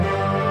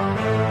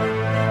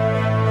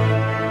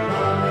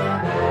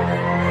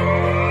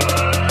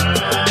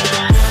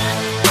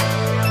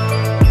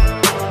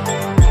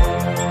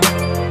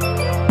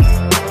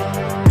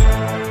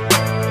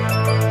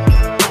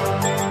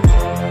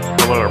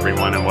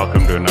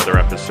welcome to another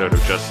episode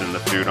of Justin the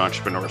Food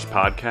Entrepreneurs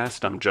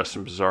Podcast. I'm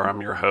Justin Bizzarro. I'm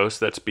your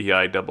host. That's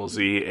Bizzarro.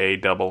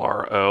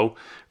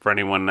 For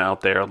anyone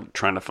out there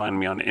trying to find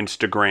me on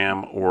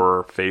Instagram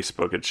or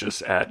Facebook, it's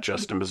just at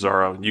Justin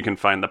Bizzarro. You can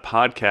find the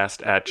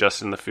podcast at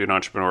Justin the Food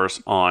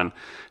Entrepreneurs on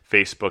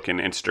Facebook and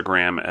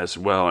Instagram as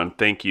well. And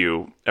thank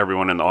you,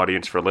 everyone in the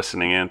audience, for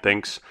listening in.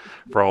 Thanks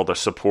for all the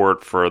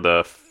support for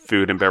the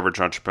Food and Beverage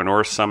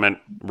Entrepreneur Summit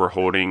we're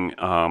holding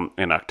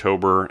in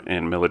October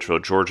in Milledgeville,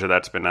 Georgia.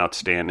 That's been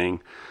outstanding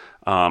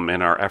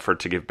in our effort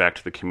to give back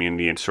to the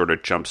community and sort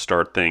of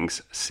jumpstart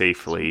things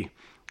safely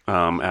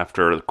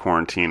after the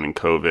quarantine and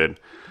COVID.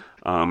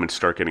 And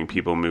start getting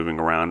people moving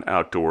around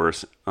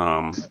outdoors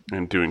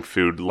and doing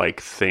food-like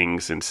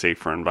things in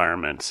safer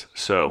environments.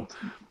 So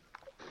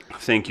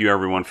thank you,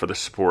 everyone, for the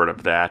support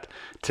of that.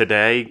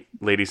 Today,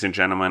 ladies and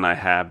gentlemen, I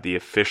have the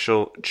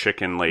official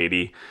chicken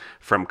lady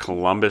from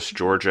Columbus,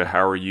 Georgia.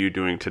 How are you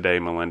doing today,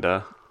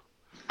 Melinda?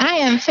 I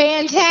am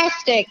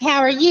fantastic. How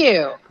are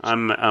you?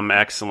 I'm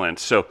excellent.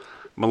 So,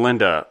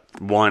 Melinda,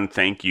 one,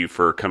 thank you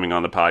for coming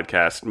on the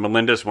podcast.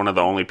 Melinda's one of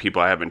the only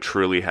people I haven't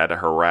truly had to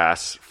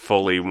harass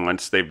fully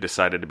once they've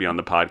decided to be on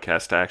the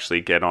podcast to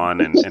actually get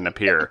on and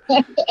appear.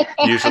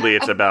 Usually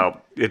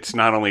it's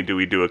not only do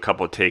we do a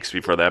couple of takes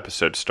before the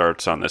episode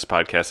starts on this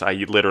podcast, I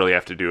literally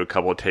have to do a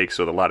couple of takes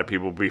with a lot of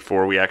people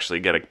before we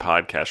actually get a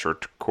podcast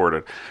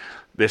recorded.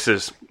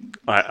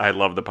 I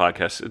love the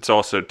podcast. It's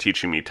also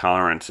teaching me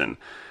tolerance, and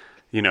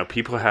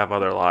people have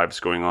other lives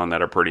going on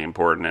that are pretty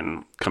important,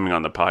 and coming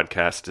on the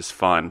podcast is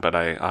fun, but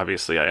I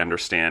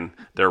understand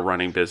they're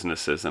running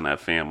businesses and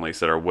have families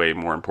that are way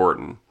more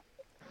important.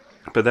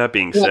 But that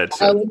being said,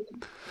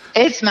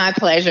 it's my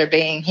pleasure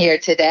being here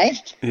today.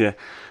 Yeah.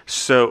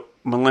 So,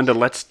 Melinda,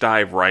 let's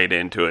dive right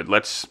into it.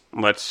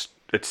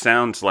 It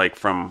sounds like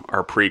from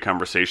our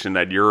pre-conversation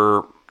that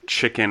your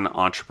chicken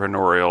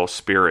entrepreneurial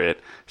spirit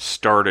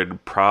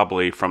started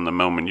probably from the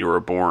moment you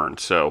were born.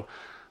 So,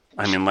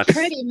 let's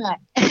pretty much.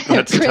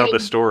 Let's tell the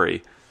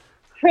story.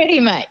 Pretty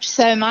much.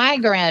 So my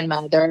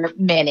grandmother,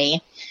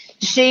 Minnie,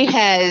 she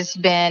has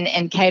been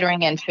in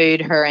catering and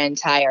food her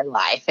entire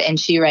life, and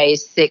she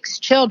raised 6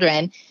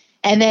 children.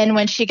 And then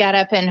when she got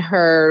up in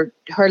her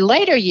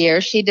later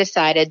years, she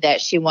decided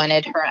that she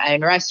wanted her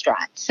own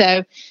restaurant.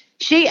 So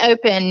she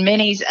opened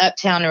Minnie's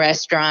Uptown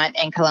Restaurant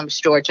in Columbus,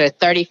 Georgia,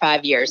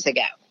 35 years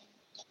ago.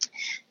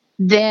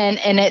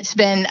 And it's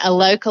been a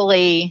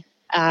locally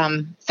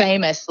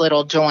famous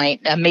little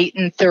joint, a Meat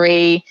and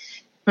Three,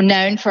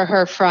 known for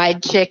her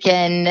fried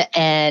chicken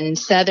and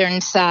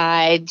southern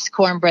sides,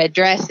 cornbread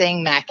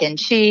dressing, mac and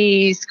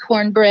cheese,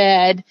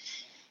 cornbread,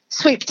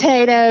 sweet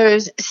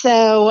potatoes.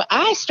 So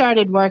I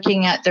started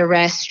working at the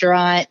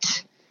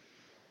restaurant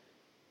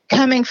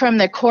coming from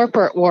the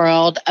corporate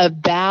world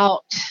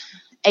about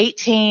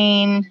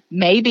 18,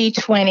 maybe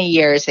 20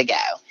 years ago.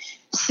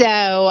 So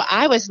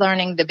I was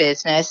learning the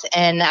business,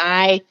 and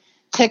I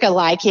took a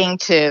liking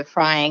to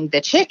frying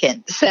the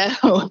chicken.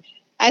 So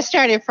I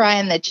started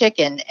frying the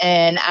chicken,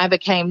 and I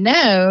became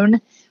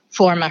known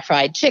for my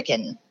fried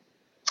chicken.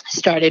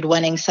 Started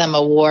winning some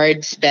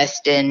awards,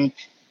 best in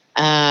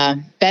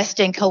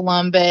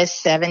Columbus,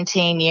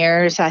 17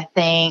 years, I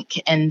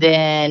think, and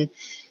then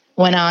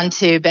went on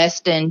to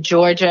best in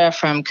Georgia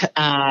from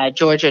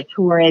Georgia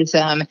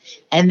Tourism,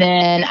 and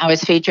then I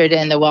was featured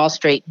in the Wall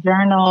Street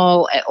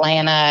Journal,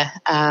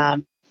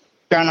 Atlanta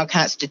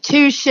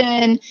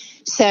Journal-Constitution.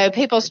 So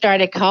people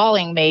started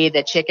calling me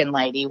the chicken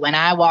lady. When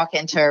I walk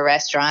into a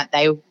restaurant,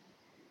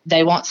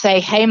 they won't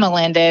say, "Hey,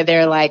 Melinda."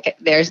 They're like,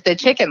 "There's the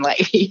chicken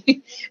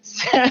lady."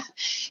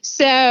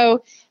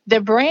 So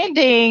the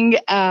branding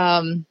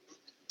kind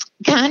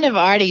of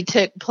already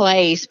took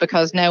place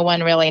because no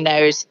one really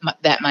knows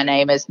that my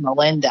name is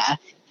Melinda.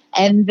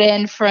 And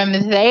then from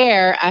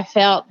there, I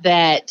felt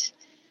that,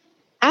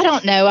 I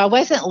don't know, I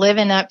wasn't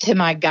living up to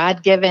my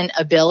God-given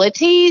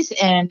abilities.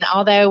 And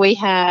although we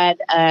had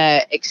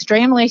an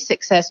extremely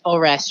successful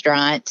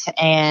restaurant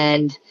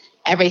and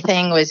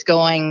everything was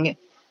going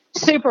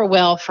super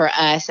well for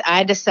us,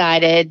 I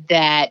decided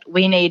that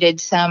we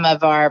needed some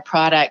of our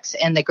products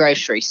in the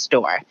grocery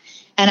store.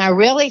 And I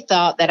really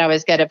thought that I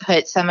was going to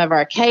put some of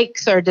our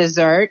cakes or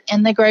dessert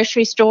in the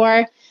grocery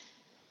store.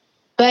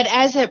 But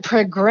as it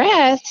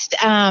progressed,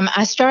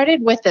 I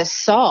started with a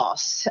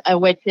sauce,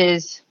 which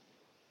is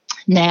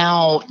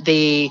now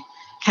the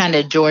kind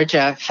of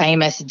Georgia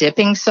famous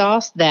dipping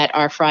sauce that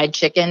our fried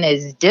chicken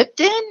is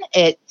dipped in.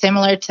 It's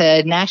similar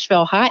to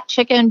Nashville hot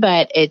chicken,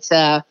 but it's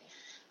a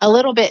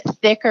little bit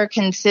thicker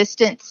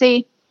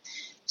consistency.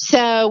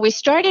 So we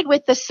started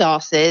with the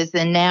sauces,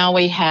 and now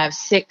we have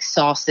 6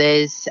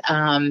 sauces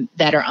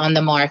that are on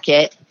the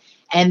market.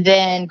 And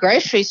then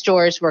grocery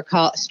stores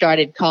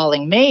started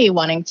calling me,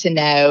 wanting to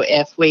know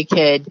if we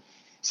could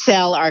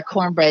sell our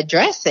cornbread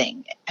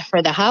dressing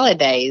for the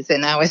holidays.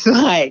 And I was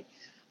like,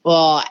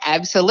 well,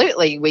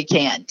 absolutely we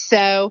can.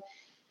 So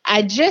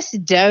I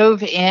just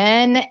dove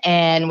in,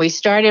 and we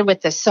started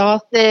with the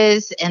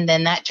sauces, and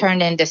then that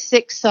turned into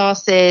 6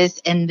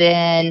 sauces. And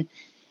then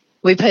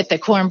we put the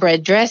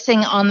cornbread dressing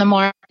on the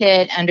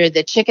market under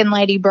the Chicken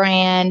Lady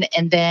brand.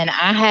 And then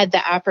I had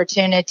the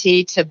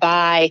opportunity to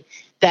buy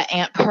the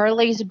Aunt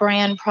Pearlie's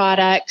brand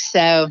products.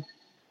 So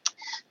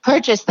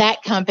purchase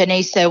that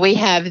company. So we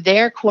have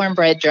their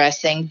cornbread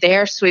dressing,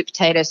 their sweet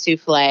potato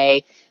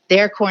souffle,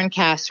 their corn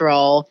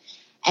casserole.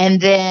 And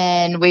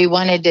then we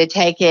wanted to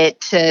take it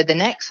to the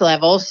next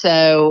level.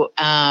 So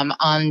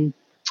on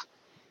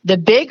the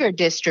bigger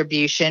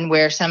distribution,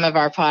 where some of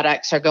our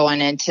products are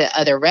going into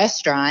other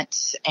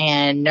restaurants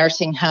and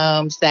nursing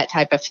homes, that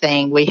type of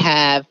thing, we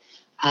have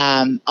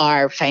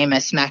our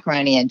famous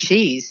macaroni and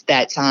cheese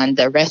that's on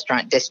the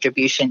restaurant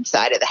distribution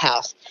side of the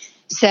house.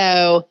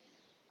 So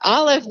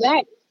all of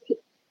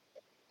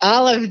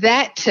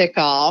that took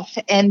off.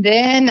 And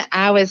then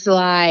I was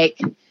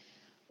like,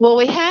 well,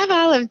 we have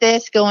all of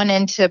this going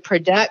into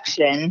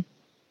production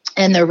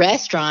in the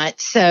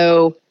restaurant.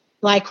 So,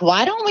 like,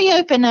 why don't we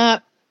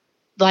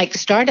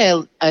start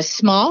a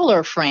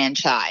smaller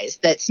franchise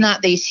that's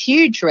not these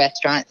huge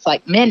restaurants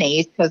like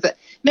Minnie's, because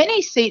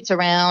Minnie's seats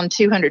around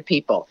 200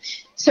 people.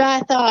 So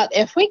I thought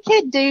if we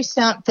could do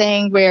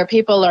something where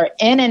people are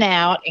in and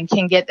out and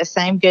can get the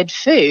same good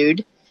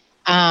food,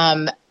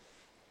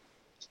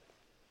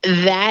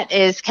 that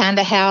is kind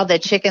of how the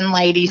Chicken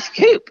Lady's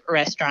Coop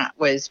restaurant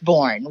was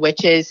born,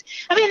 which is,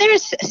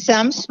 there's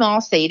some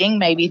small seating,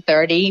 maybe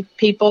 30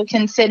 people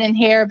can sit in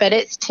here, but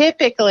it's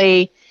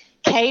typically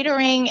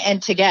catering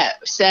and to go.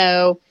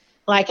 So,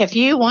 like, if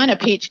you want a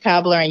peach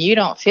cobbler and you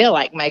don't feel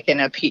like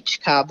making a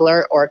peach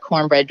cobbler or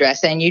cornbread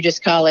dressing, you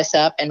just call us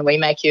up and we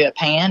make you a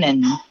pan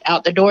and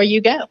out the door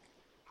you go.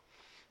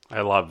 I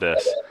love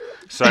this.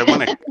 So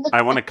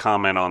I want to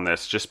comment on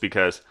this just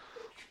because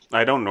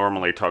I don't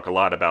normally talk a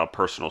lot about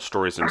personal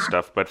stories and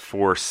stuff, but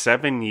for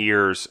 7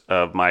 years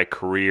of my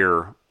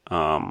career,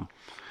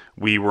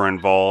 we were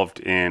involved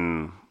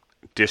in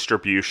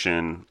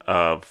distribution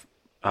of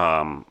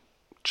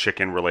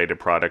chicken-related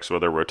products,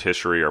 whether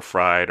rotisserie or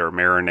fried or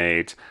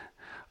marinades,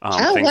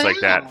 things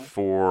like that,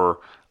 for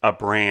a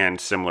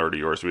brand similar to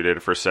yours. We did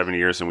it for 7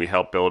 years, and we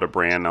helped build a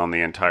brand on the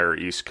entire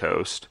East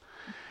Coast.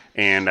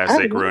 And as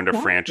they grew into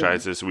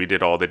franchises, we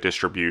did all the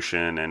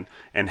distribution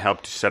and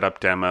helped set up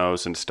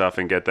demos and stuff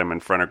and get them in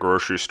front of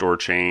grocery store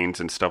chains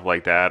and stuff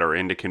like that, or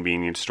into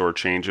convenience store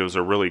chains. It was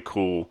a really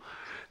cool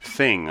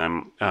thing.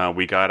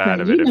 We got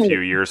out of it a few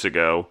years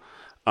ago.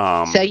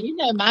 So you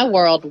know my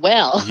world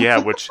well.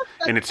 Yeah,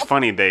 and it's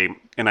funny,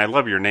 and I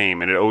love your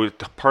name, and it always,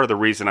 part of the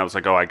reason I was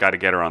like, I got to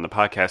get her on the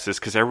podcast is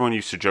because everyone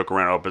used to joke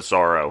around,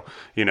 Bizarro,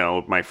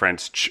 my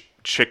friend's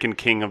Chicken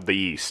King of the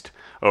East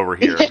over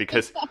here,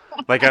 because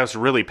like I was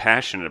really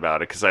passionate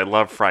about it because I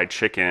love fried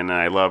chicken and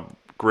I love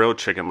grilled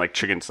chicken. Like,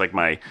 chicken's like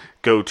my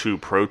go-to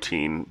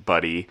protein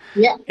buddy.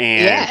 Yeah.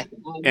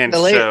 And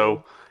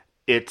so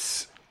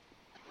it's,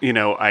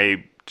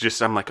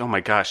 I'm like, oh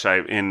my gosh,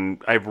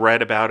 I've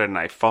read about it and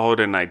I followed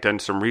it and I've done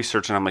some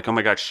research and I'm like, oh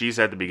my gosh, she's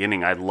at the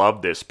beginning. I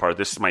love this part.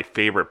 This is my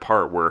favorite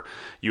part, where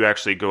you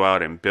actually go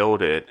out and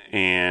build it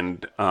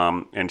and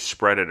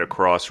spread it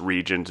across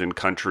regions and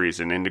countries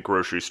and into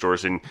grocery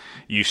stores, and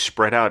you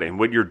spread out. And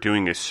what you're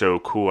doing is so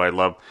cool. I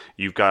love,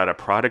 you've got a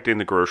product in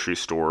the grocery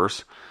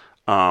stores.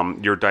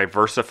 You're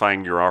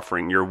diversifying your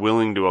offering. You're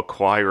willing to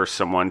acquire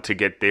someone to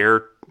get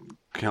their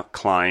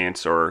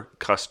clients or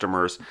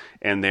customers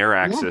and their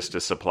access to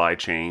supply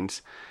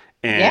chains,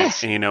 and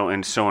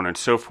and so on and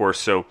so forth.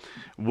 So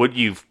what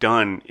you've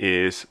done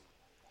is,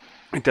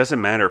 it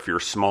doesn't matter if you're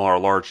small or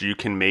large, you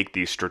can make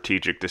these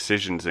strategic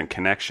decisions and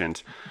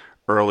connections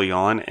early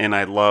on. And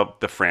I love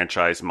the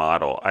franchise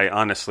model.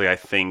 I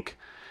think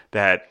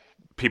that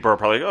people are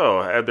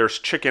probably, there's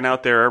chicken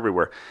out there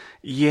everywhere.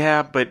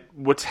 Yeah, but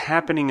what's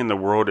happening in the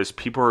world is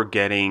people are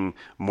getting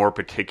more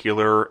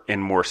particular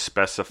and more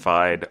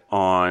specified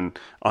on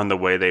the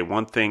way they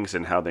want things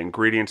and how the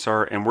ingredients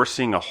are. And we're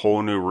seeing a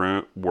whole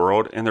new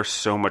world, and there's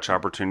so much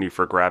opportunity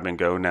for grab and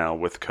go now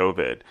with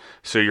COVID.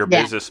 So your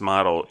business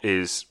model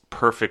is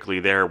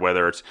perfectly there,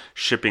 whether it's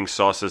shipping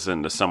sauces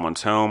into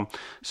someone's home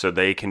so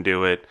they can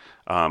do it,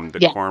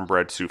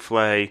 cornbread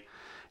souffle,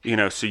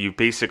 so you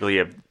basically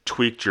have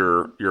tweaked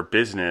your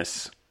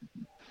business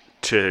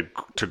to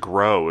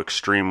grow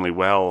extremely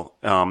well.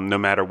 No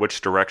matter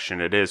which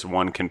direction it is,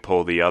 one can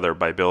pull the other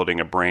by building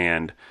a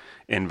brand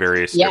in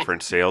various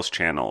different sales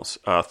channels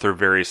through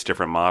various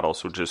different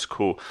models, which is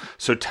cool.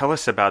 So tell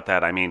us about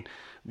that.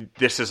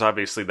 This is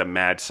obviously the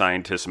mad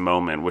scientist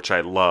moment, which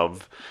I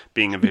love.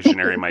 Being a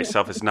visionary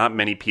myself, is not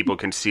many people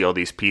can see all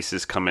these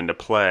pieces come into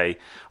play,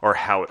 or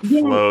how it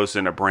flows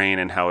in a brain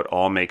and how it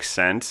all makes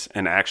sense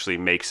and actually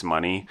makes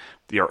money.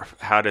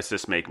 How does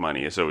this make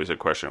money is always a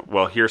question.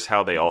 Well, here's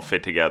how they all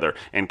fit together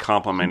and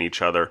complement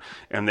each other,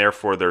 and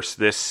therefore there's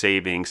this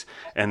savings,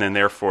 and then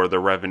therefore the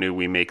revenue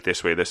we make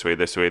this way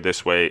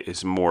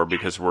is more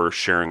because we're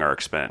sharing our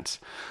expense.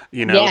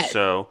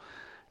 So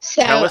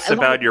tell us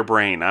about your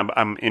brain.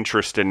 I'm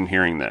interested in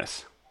hearing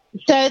this.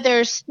 So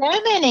there's so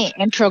many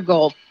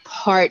integral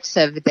parts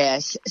of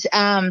this.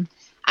 I'm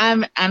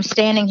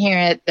standing here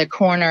at the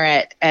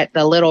corner at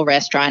the little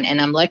restaurant, and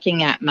I'm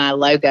looking at my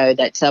logo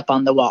that's up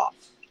on the wall.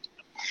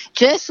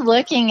 just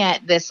looking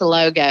at this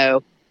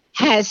logo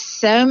has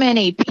so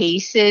many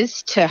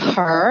pieces to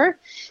her.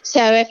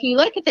 So if you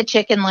look at the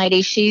chicken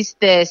lady, she's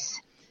this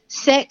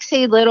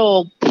sexy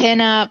little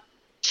pinup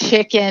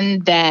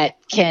chicken that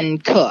can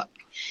cook.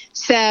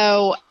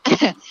 So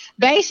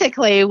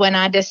basically, when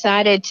I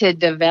decided to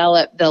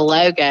develop the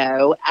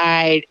logo,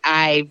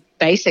 I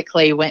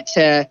basically went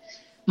to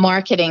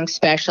marketing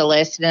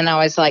specialist and I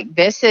was like,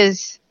 this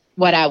is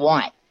what I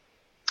want.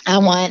 I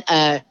want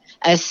a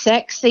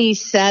sexy,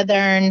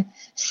 southern,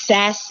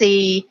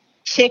 sassy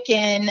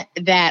chicken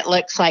that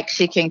looks like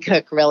she can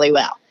cook really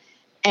well.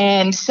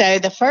 And so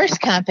the first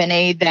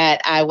company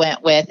that I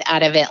went with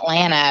out of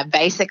Atlanta,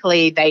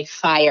 basically they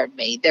fired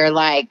me. They're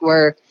like,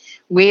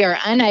 we are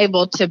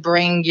unable to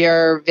bring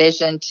your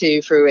vision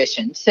to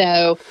fruition.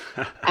 So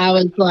I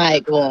was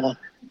like, well,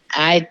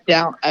 I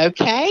don't,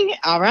 okay,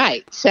 all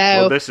right. So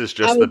well, this is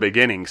just the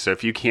beginning. So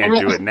if you can't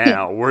do it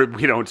now,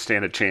 we don't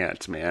stand a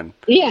chance, man.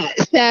 Yeah.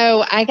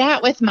 So I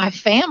got with my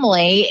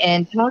family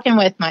and talking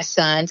with my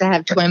sons. I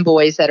have twin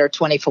boys that are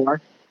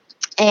 24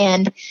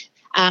 and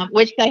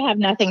which they have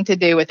nothing to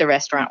do with the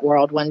restaurant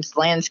world. One's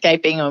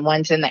landscaping and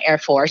one's in the Air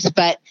Force.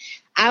 But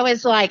I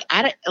was like,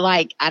 I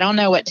don't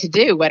know what to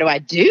do. What do I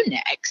do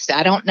next?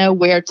 I don't know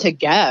where to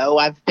go.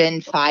 I've been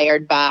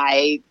fired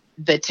by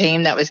the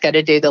team that was going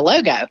to do the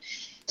logo.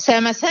 So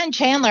my son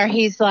Chandler,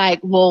 he's like,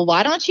 well,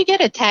 why don't you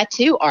get a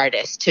tattoo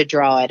artist to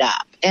draw it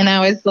up? And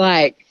I was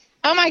like,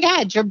 oh my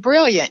God, you're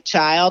brilliant,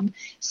 child.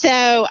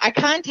 So I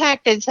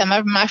contacted some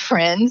of my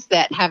friends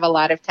that have a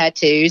lot of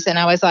tattoos and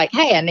I was like,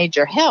 hey, I need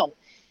your help.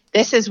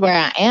 This is where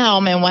I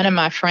am. And one of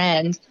my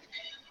friends,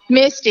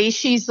 Misty,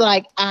 she's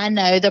like, I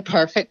know the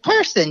perfect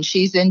person.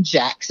 She's in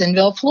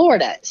Jacksonville,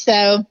 Florida.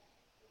 So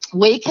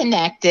we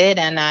connected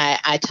and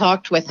I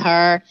talked with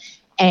her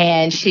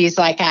and she's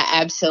like,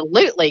 I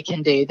absolutely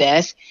can do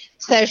this.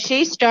 So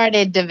she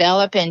started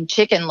developing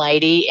Chicken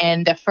Lady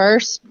and the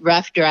first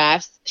rough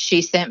drafts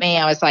she sent me,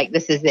 I was like,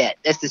 this is it.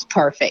 This is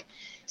perfect.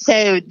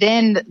 So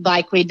then,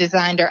 like, we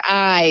designed her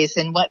eyes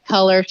and what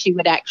color she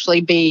would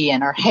actually be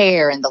and her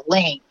hair and the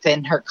length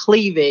and her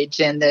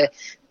cleavage and the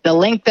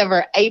length of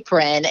her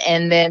apron.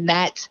 And then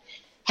that's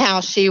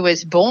how she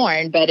was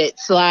born. But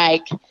it's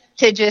like,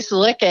 to just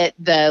look at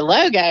the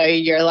logo,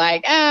 you're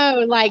like,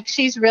 oh, like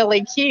she's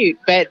really cute.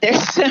 But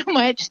there's so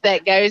much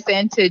that goes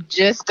into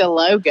just a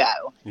logo.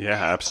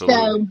 Yeah,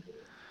 absolutely.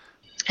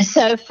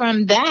 So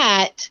from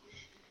that,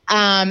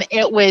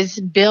 it was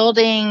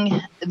building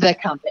the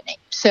company.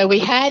 So we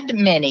had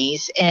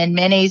Minnie's, and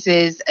Minnie's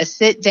is a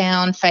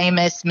sit-down,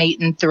 famous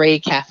meat-and-three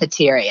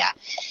cafeteria.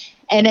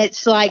 And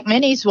it's like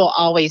Minnie's will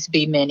always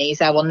be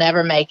Minnie's. I will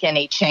never make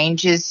any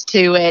changes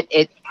to it.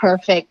 It's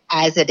perfect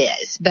as it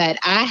is. But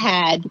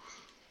I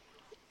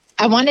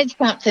wanted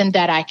something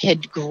that I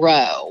could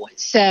grow.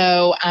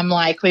 So I'm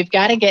like, we've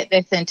got to get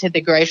this into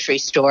the grocery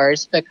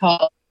stores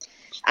because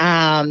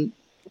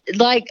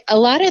like a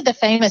lot of the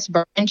famous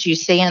brands you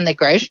see in the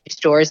grocery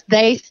stores,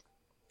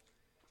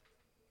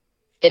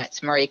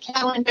 it's Marie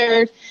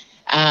Callender,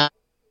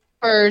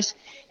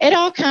 it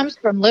all comes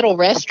from little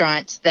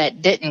restaurants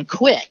that didn't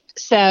quit.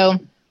 So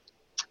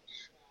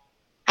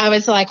I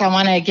was like, I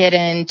want to get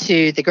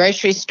into the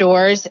grocery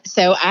stores.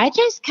 So I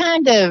just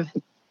kind of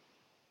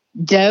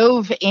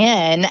dove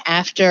in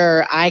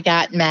after I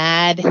got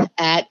mad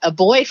at a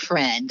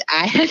boyfriend.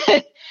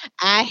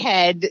 I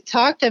had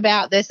talked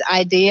about this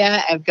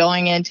idea of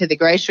going into the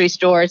grocery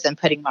stores and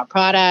putting my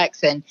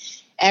products, and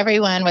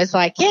everyone was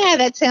like, yeah,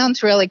 that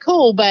sounds really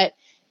cool. But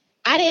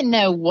I didn't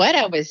know what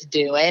I was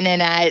doing,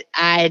 and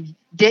I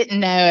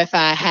didn't know if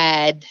I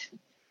had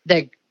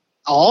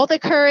all the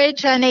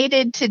courage I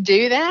needed to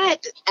do that,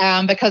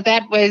 because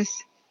that was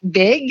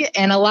big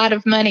and a lot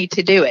of money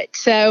to do it.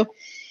 So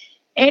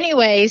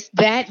anyways,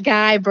 that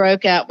guy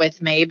broke up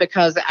with me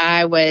because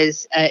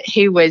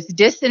he was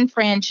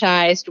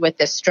disenfranchised with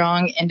a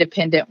strong,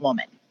 independent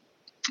woman.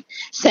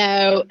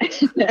 So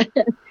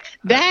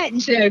that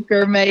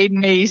joker made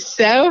me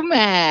so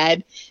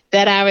mad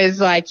that I was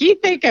like, you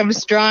think I'm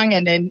strong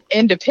and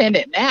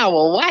independent now?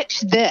 Well,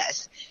 watch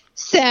this.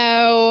 So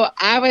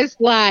I was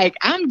like,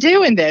 I'm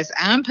doing this.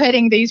 I'm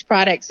putting these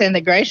products in the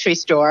grocery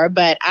store,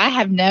 but I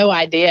have no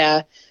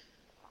idea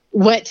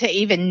what to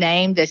even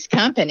name this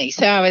company.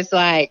 So I was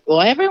like,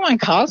 well, everyone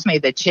calls me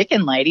the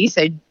Chicken Lady,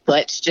 so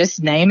let's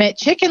just name it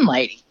Chicken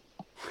Lady.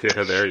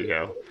 Yeah, there you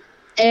go.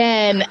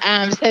 And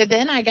so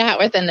then I got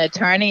with an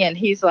attorney, and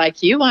he's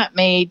like, you want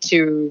me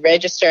to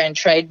register and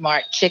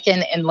trademark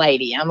Chicken and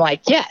Lady? I'm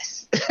like,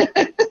 yes.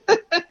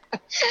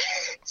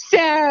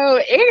 So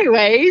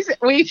anyways,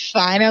 we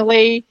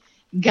finally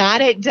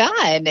got it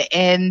done,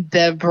 and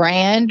the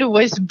brand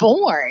was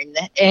born.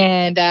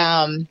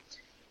 And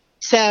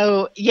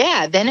so,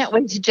 yeah, then it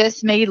was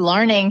just me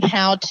learning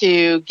how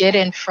to get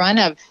in front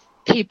of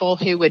people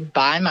who would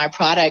buy my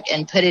product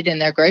and put it in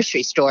their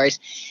grocery stores.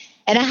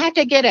 And I have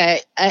to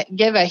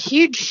give a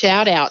huge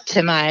shout out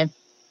to my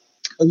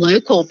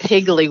local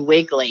Piggly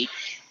Wiggly,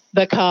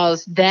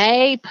 because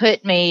they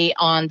put me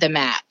on the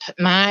map.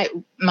 My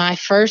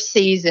first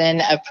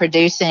season of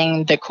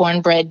producing the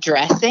cornbread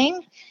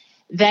dressing,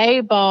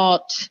 they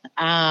bought,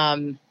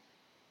 it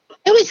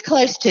was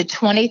close to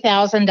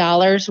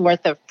 $20,000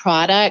 worth of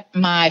product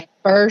my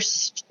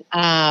first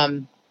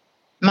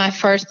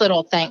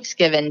little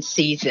Thanksgiving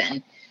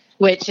season,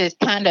 which is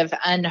kind of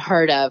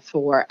unheard of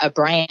for a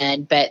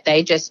brand, but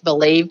they just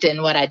believed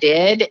in what I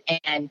did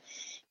and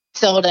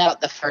sold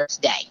out the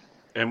first day.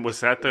 And was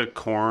that the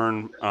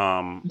corn?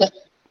 That's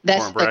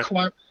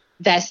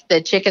that's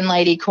the Chicken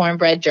Lady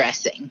cornbread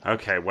dressing.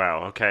 Okay.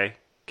 Wow. Okay.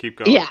 Keep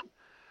going. Yeah.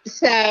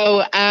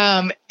 So,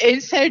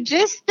 and so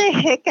just the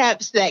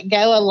hiccups that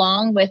go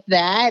along with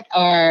that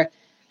are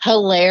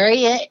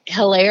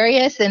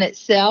hilarious in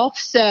itself.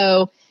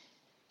 So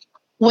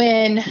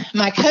when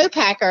my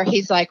co-packer,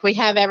 he's like, we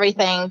have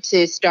everything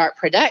to start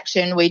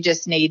production. We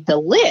just need the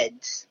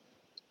lids.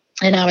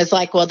 And I was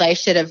like, well, they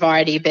should have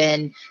already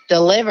been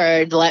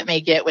delivered. Let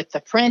me get with the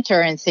printer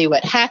and see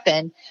what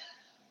happened.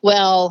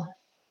 Well,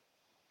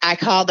 I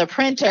called the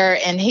printer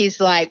and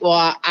he's like,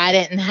 well, I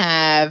didn't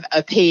have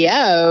a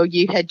PO.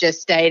 You had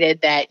just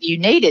stated that you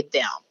needed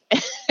them.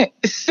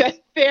 So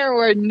there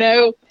were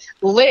no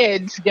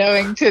lids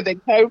going to the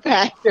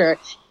co-packer.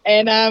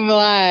 And I'm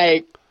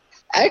like,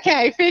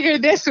 okay, figure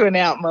this one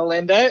out,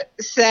 Melinda.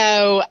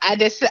 So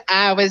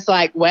I was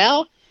like,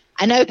 well,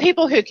 I know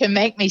people who can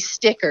make me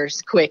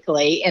stickers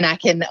quickly and I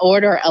can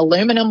order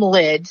aluminum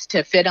lids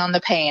to fit on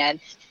the pan.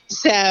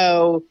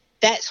 So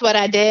that's what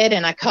I did.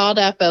 And I called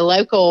up a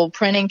local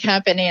printing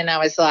company and I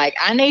was like,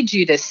 I need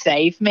you to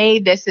save me.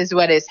 This is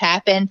what has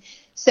happened.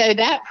 So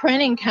that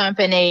printing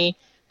company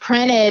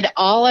printed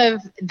all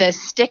of the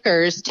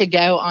stickers to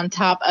go on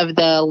top of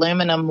the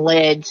aluminum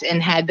lids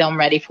and had them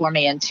ready for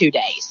me in 2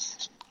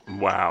 days.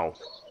 Wow.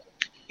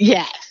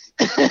 Yes.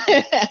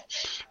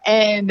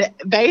 And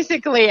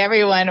basically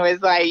everyone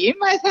was like, you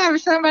must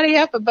have somebody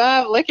up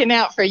above looking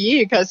out for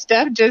you because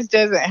stuff just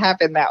doesn't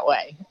happen that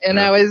way. And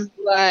I was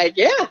like,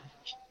 yeah.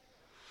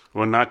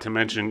 Well, not to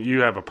mention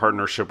you have a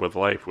partnership with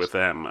Life with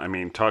them. I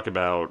mean, talk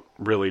about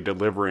really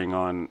delivering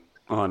on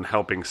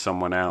helping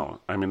someone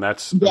out. I mean,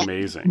 that's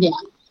amazing. Yeah.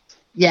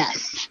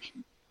 Yes.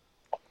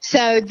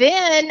 So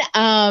then,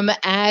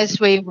 as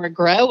we were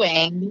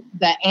growing,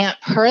 the Aunt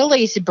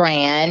Pearlie's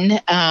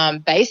brand,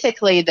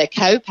 basically the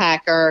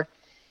co-packer,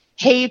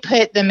 he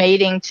put the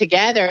meeting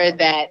together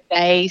that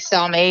they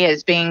saw me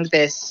as being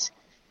this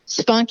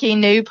spunky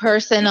new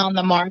person on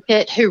the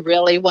market who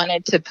really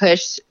wanted to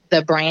push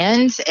the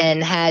brands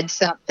and had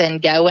something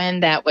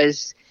going that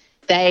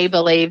they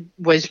believed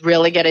was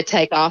really going to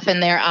take off in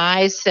their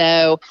eyes.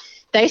 So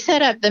they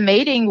set up the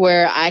meeting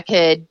where I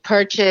could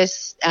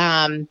purchase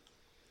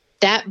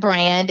that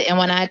brand. And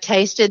when I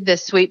tasted the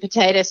sweet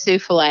potato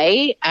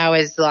souffle, I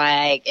was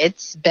like,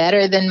 it's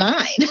better than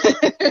mine.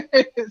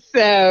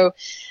 So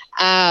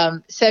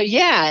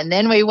yeah. And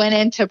then we went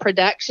into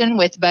production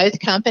with both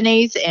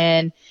companies,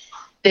 and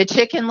the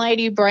Chicken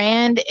Lady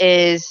brand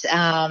is,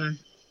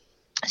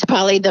 it's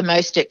probably the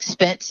most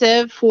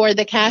expensive for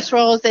the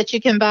casseroles that you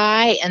can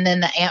buy. And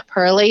then the Aunt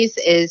Pearlie's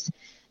is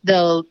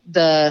the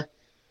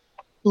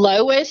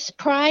lowest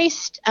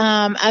priced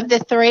of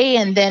the three.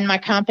 And then my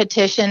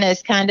competition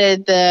is kind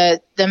of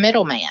the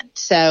middleman.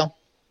 So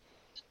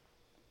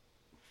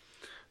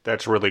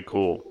that's really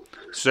cool.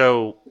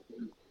 So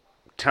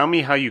tell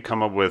me how you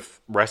come up with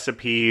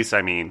recipes.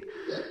 I mean,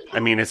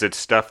 is it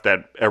stuff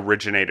that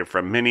originated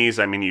from Minnie's?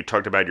 I mean, you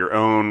talked about your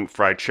own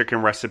fried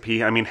chicken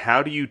recipe. I mean,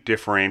 how do you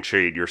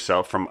differentiate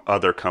yourself from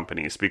other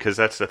companies? Because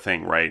that's the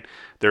thing, right?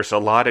 There's a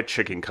lot of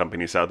chicken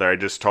companies out there. I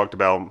just talked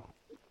about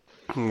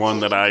one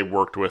that I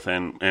worked with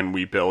and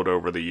we built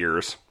over the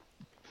years,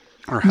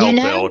 or helped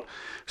build.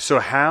 So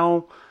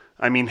how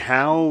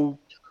do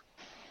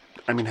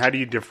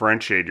you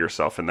differentiate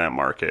yourself in that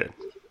market?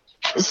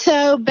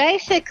 So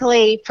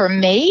basically, for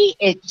me,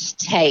 it's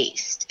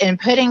taste and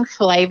putting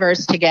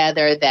flavors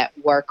together that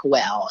work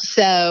well.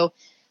 So,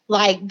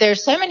 like,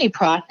 there's so many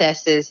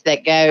processes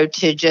that go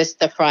to just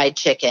the fried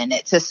chicken.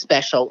 It's a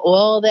special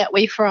oil that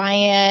we fry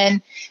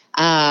in.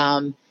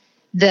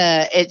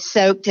 It's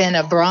soaked in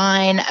a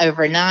brine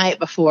overnight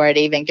before it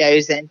even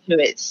goes into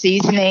its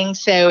seasoning.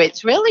 So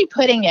it's really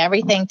putting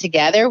everything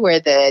together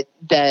where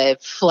the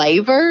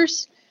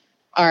flavors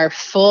are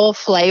full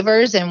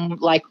flavors,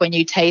 and like when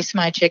you taste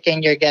my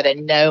chicken, you're gonna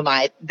know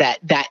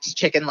that's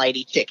Chicken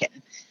Lady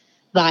chicken.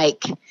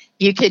 Like,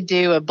 you could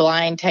do a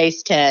blind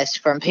taste test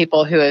from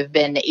people who have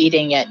been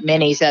eating at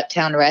Minnie's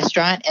Uptown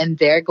restaurant, and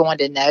they're going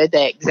to know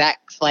the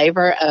exact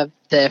flavor of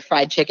the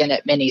fried chicken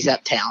at Minnie's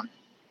Uptown.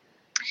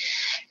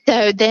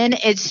 So then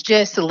it's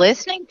just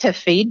listening to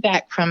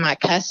feedback from my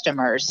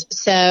customers.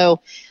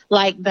 So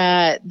like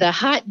the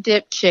hot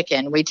dip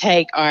chicken, we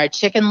take our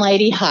Chicken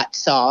Lady hot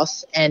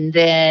sauce and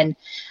then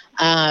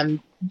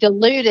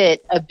dilute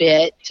it a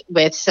bit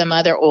with some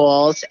other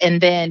oils,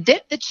 and then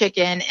dip the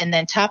chicken and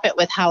then top it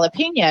with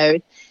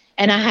jalapenos.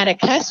 And I had a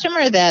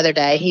customer the other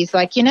day. He's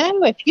like,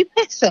 if you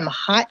put some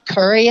hot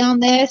curry on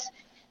this,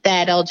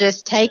 that'll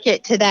just take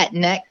it to that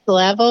next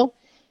level.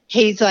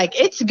 He's like,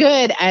 it's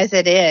good as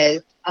it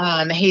is.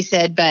 He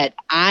said, but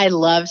I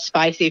love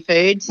spicy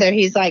food. So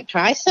he's like,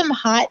 try some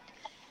hot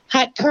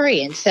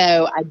curry. And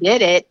so I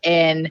did it,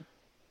 and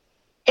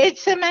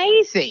It's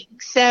amazing.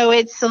 So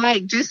it's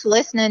like just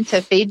listening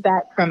to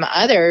feedback from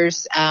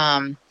others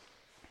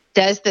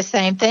does the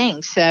same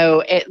thing. So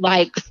it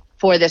like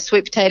for the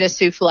sweet potato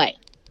souffle,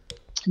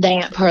 the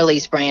Aunt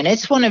Pearlie's brand,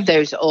 it's one of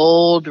those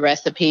old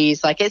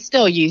recipes. Like it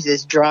still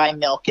uses dry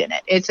milk in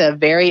it. It's a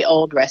very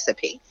old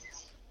recipe.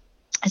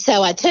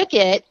 So I took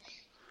it,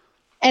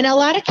 and a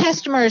lot of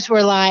customers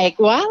were like,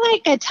 well, I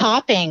like a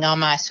topping on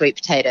my sweet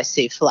potato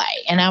souffle.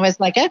 And I was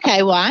like,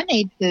 okay, well, I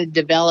need to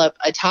develop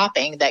a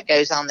topping that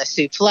goes on the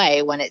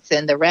souffle when it's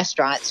in the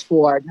restaurants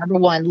for, number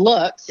one,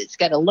 looks. It's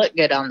got to look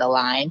good on the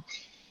line.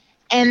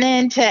 And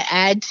then to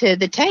add to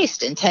the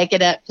taste and take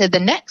it up to the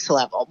next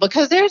level,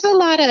 because there's a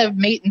lot of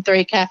meat and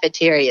three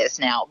cafeterias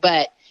now,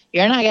 but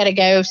you're not going to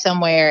go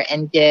somewhere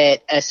and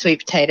get a sweet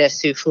potato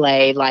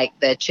souffle like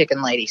the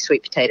Chicken Lady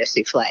sweet potato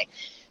souffle.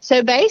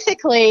 So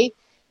basically,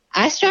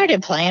 I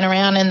started playing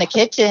around in the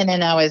kitchen,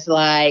 and I was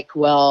like,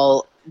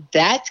 well,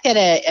 that's going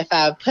to, if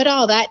I put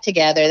all that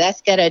together,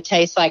 that's going to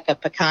taste like a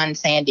pecan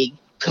sandy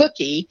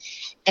cookie.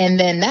 And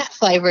then that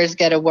flavor is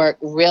going to work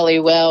really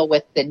well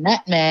with the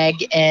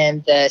nutmeg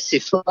and the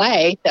souffle.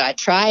 So I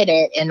tried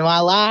it, and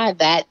voila,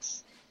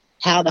 that's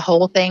how the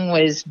whole thing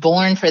was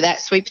born for that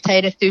sweet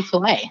potato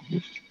souffle.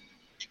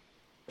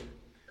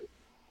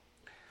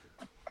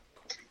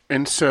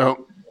 And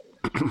so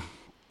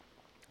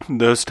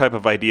those type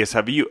of ideas,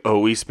 have you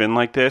always been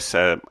like this?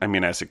 I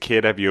mean, as a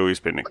kid, have you always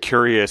been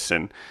curious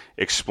and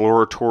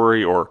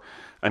exploratory? Or,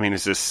 I mean,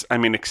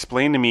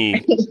 explain to me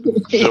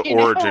the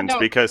origins,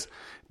 because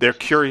they're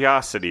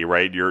curiosity,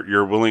 right?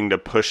 You're willing to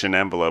push an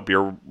envelope.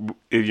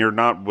 You're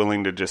not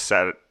willing to just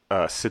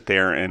sit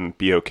there and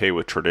be okay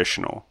with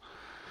traditional,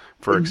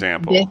 for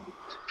example.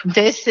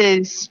 This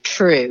is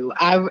true.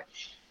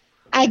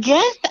 I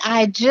guess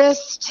I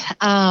just,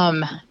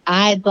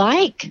 I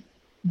like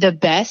the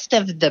best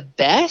of the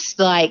best.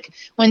 Like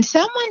when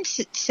someone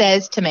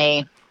says to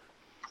me,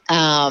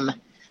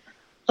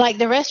 like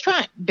the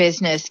restaurant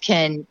business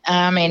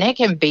it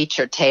can beat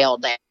your tail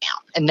down.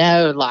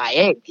 No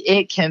lie,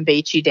 it can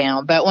beat you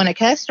down. But when a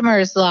customer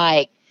is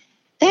like,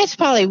 that's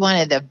probably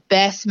one of the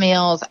best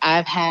meals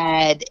I've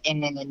had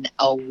in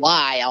a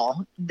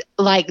while,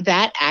 like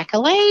that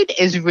accolade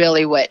is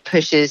really what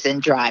pushes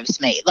and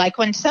drives me. Like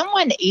when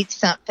someone eats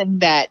something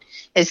that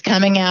is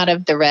coming out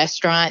of the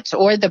restaurant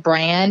or the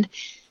brand,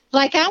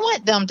 like I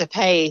want them to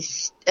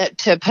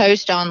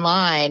post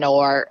online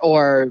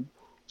or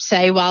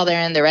say while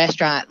they're in the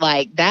restaurant,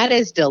 like that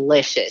is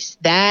delicious.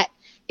 That's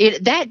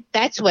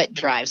what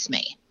drives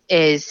me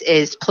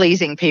is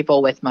pleasing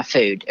people with my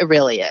food. It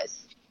really is.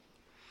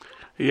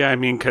 Yeah, I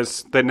mean,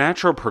 because the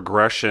natural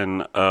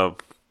progression of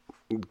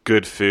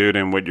good food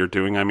and what you're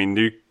doing, I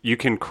mean, you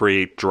can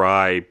create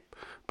dry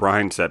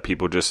brines that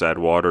people just add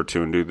water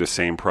to and do the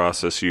same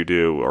process you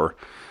do. Or,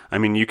 I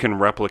mean, you can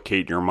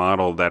replicate your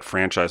model, that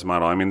franchise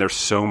model. I mean, there's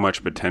so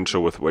much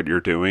potential with what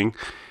you're doing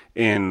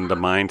in the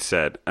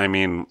mindset. I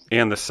mean,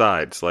 and the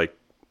sides. Like,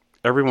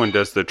 everyone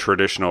does the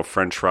traditional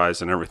French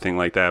fries and everything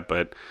like that,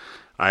 but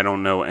I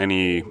don't know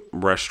any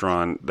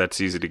restaurant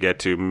that's easy to get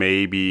to.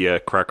 Maybe a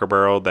Cracker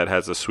Barrel that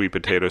has a sweet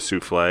potato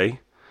souffle.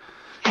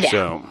 Yeah.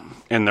 So,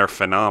 and they're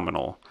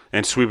phenomenal.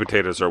 And sweet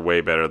potatoes are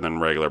way better than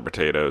regular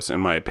potatoes,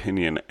 in my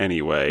opinion,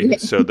 anyway.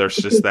 So there's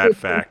just that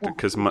fact,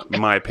 because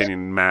my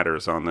opinion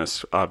matters on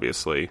this,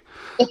 obviously.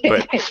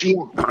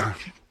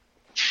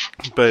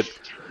 But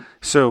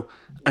so,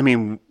 I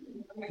mean,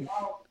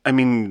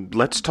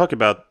 let's talk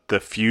about the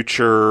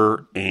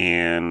future.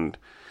 And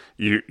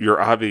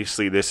you're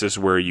obviously, this is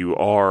where you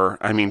are.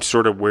 I mean,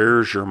 sort of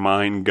where's your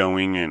mind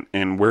going,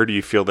 and where do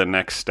you feel the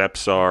next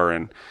steps are,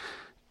 and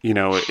you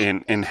know,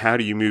 and how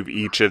do you move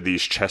each of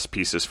these chess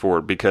pieces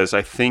forward? Because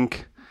I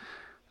think,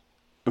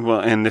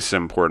 well, and this is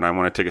important, I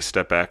want to take a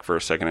step back for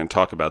a second and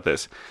talk about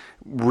this.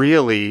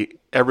 Really,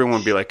 everyone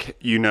would be like,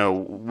 you know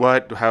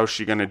what, how's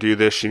she going to do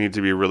this? She needs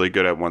to be really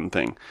good at one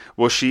thing.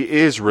 Well, she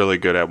is really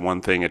good at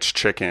one thing. It's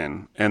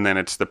chicken. And then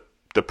it's the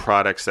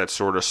products that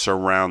sort of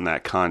surround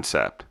that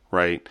concept,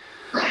 right?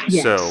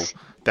 Yes. So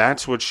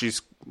that's what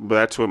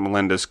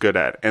Melinda's good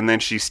at. And then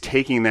she's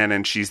taking that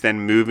and she's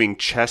then moving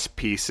chess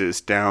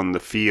pieces down the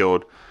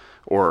field,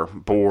 or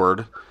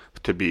board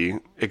to be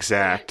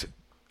exact,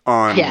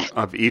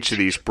 of each of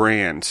these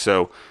brands.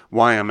 So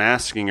why I'm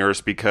asking her is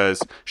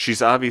because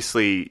she's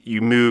obviously,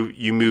 you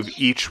move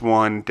each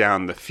one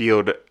down the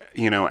field,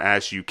 you know,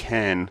 as you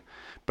can,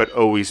 but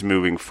always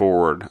moving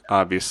forward,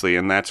 obviously.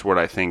 And that's what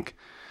I think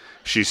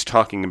she's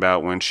talking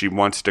about when she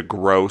wants to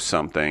grow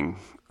something.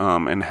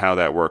 And how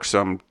that works.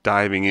 So I'm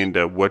diving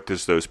into what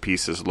does those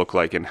pieces look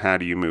like and how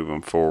do you move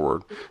them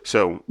forward?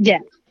 So yeah.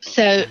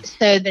 So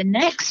the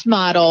next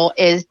model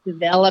is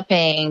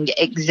developing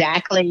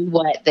exactly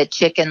what the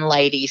Chicken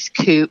Lady's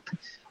Coop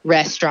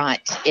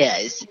restaurant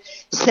is.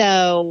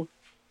 So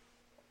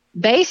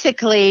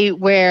basically,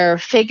 we're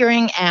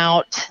figuring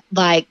out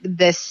like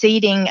the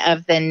seating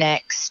of the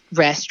next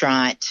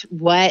restaurant,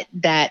 what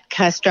that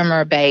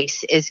customer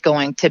base is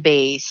going to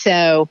be.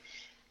 So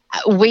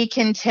we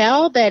can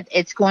tell that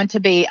it's going to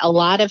be a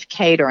lot of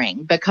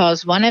catering,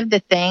 because one of the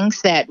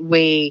things that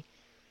we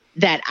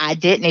that I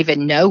didn't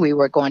even know we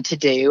were going to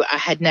do, I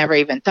had never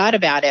even thought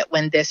about it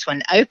when this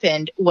one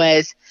opened,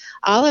 was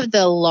all of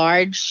the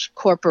large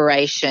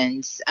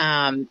corporations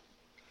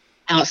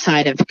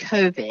outside of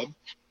COVID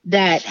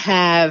that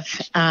have,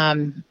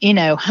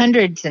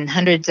 hundreds and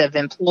hundreds of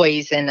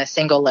employees in a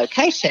single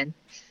location.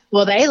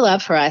 Well, they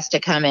love for us to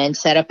come in,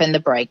 set up in the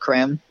break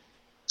room.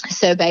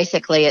 So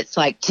basically it's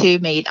like 2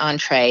 meat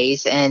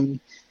entrees and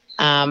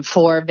 4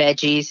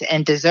 veggies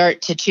and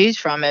dessert to choose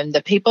from. And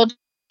the people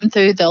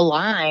through the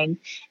line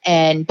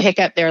and pick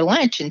up their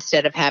lunch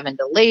instead of having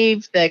to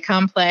leave the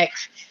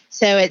complex.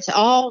 So it's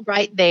all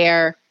right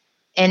there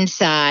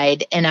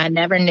inside. And I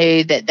never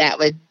knew that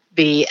would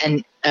be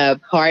a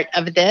part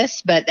of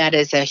this, but that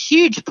is a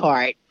huge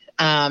part.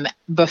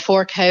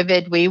 Before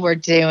COVID, we were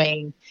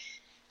doing,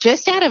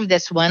 just out of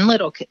this one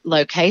little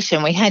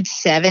location, we had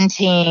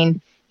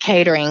 17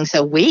 caterings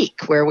a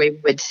week where we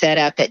would set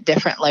up at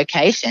different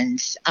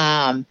locations.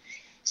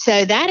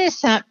 So that is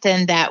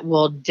something that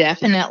will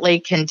definitely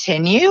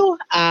continue.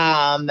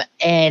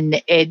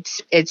 And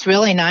it's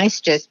really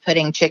nice just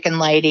putting Chicken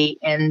Lady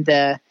in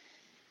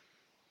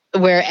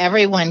where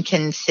everyone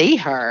can see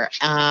her.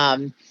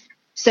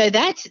 So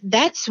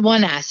that's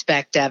one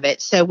aspect of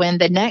it. So when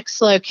the next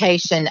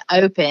location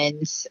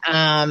opens,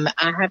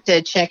 I have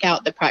to check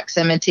out the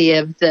proximity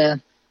of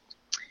the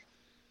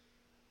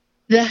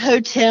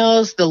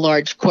hotels, the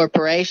large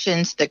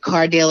corporations, the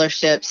car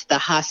dealerships, the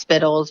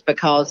hospitals,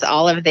 because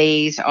all of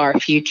these are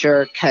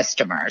future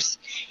customers.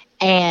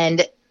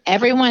 And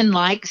everyone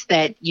likes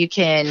that you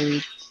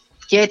can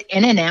get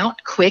in and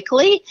out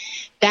quickly.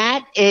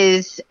 That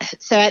is,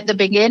 so at the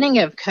beginning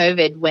of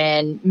COVID,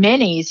 when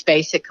Minnie's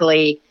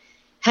basically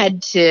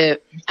had to,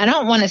 I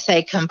don't want to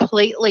say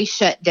completely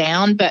shut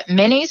down, but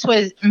Minnie's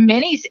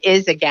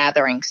is a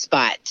gathering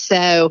spot.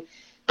 So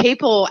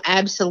people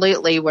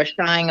absolutely were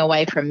shying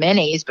away from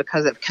Minnie's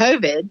because of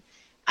COVID.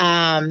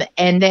 And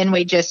then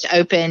we just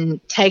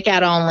opened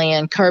takeout only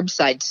and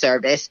curbside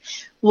service.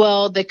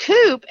 Well, the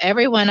Coop,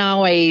 everyone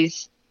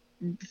always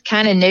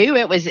kind of knew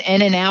it was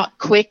in and out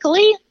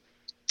quickly,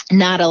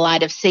 not a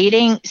lot of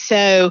seating.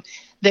 So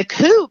the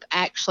Coop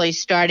actually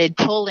started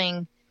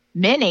pulling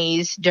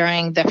Minnie's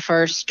during the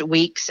first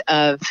weeks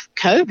of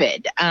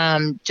COVID,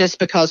 just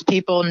because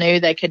people knew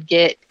they could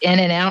get in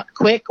and out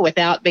quick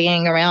without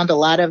being around a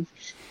lot of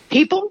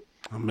people.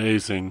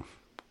 Amazing.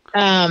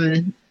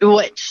 That,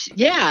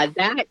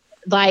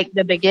 like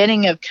the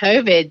beginning of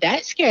COVID,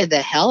 that scared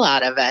the hell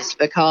out of us,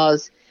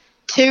 because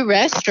 2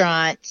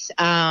 restaurants,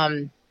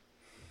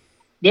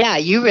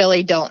 you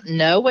really don't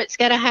know what's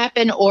going to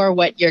happen or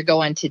what you're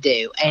going to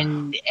do.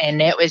 And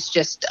it was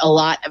just a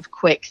lot of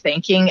quick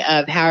thinking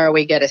of how are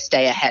we going to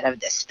stay ahead of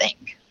this thing.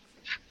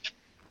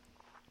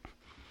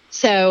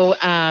 So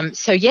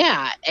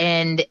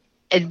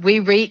and we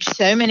reached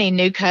so many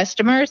new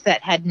customers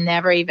that had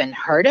never even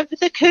heard of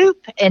the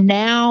Coop. And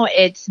now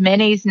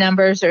Minnie's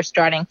numbers are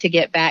starting to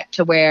get back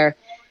to where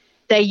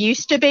they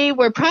used to be.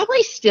 We're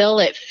probably still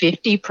at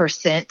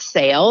 50%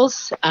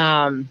 sales,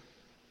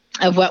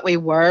 of what we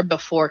were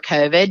before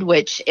COVID,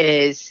 which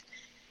is,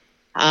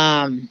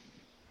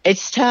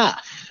 it's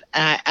tough.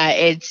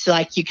 It's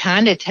like you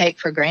kind of take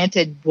for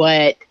granted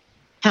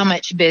how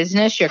much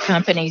business your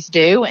companies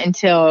do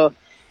until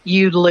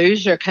you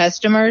lose your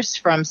customers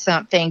from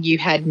something you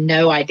had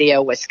no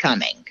idea was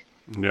coming.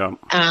 Yeah.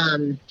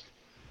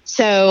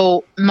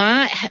 So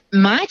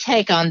my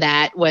take on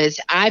that was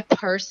I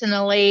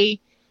personally,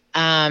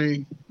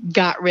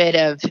 got rid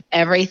of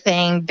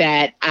everything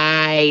that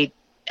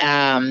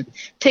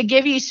to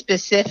give you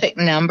specific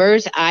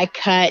numbers, I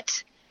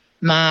cut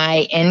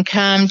my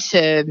income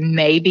to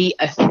maybe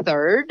a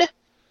third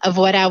of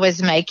what I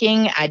was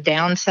making. I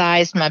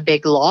downsized my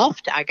big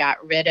loft. I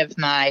got rid of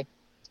my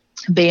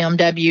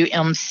BMW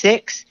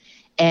M6,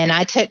 and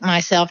I took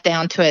myself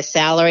down to a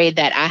salary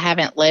that I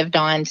haven't lived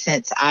on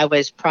since I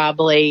was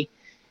probably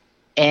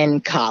in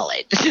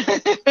college.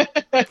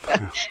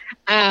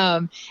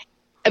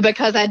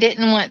 Because I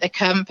didn't want the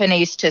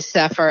companies to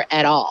suffer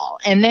at all.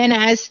 And then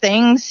as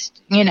things,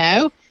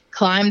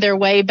 climb their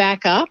way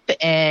back up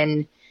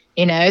and,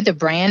 the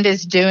brand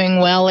is doing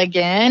well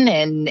again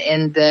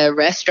and the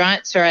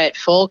restaurants are at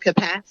full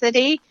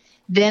capacity,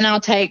 then I'll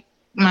take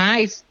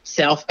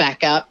myself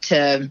back up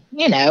to,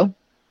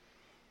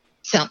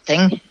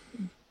 something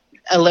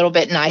a little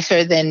bit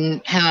nicer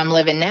than how I'm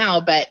living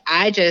now. But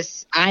I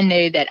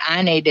knew that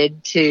I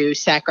needed to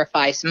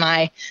sacrifice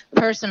my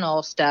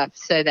personal stuff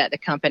so that the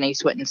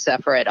companies wouldn't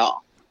suffer at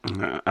all.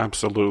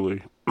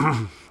 Absolutely.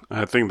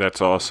 I think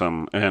that's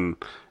awesome. And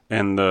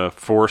the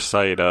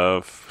foresight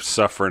of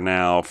suffer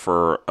now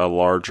for a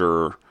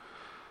larger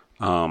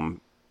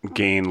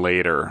gain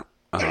later.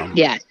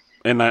 Yeah.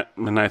 And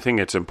I think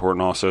it's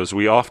important also is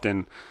we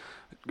often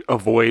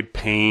avoid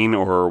pain,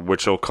 or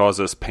which will cause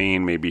us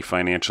pain maybe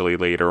financially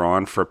later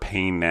on, for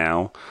pain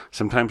now.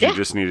 Sometimes you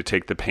just need to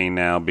take the pain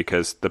now,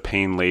 because the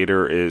pain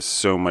later is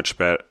so much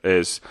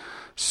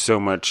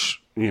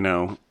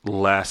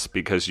less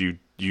because you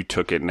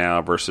took it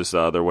now versus the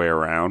other way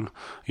around,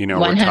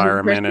 100%.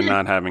 Retirement and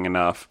not having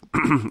enough,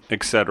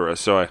 etc.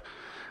 So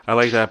I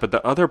like that. But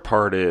the other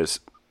part is,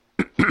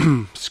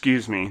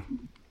 excuse me,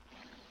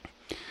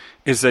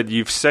 is that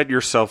you've set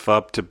yourself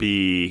up to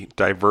be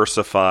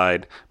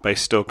diversified by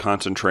still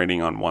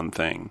concentrating on one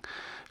thing.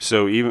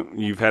 So even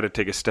you've had to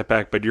take a step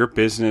back, but your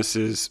business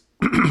is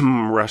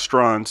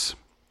restaurants,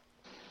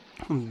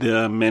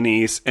 the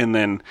minis, and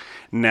then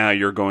now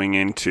you're going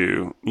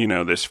into,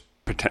 this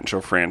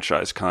potential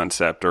franchise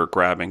concept or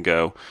grab and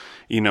go,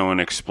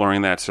 and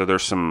exploring that. So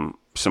there's some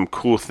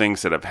cool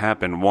things that have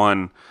happened.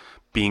 One,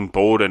 being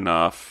bold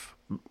enough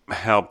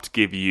helped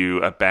give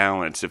you a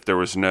balance. If there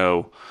was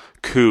no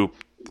coop,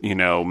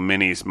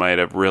 minis might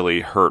have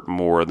really hurt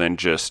more than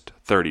just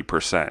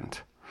 30%.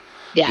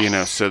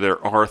 Yeah. So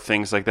there are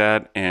things like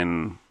that.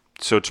 And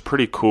so it's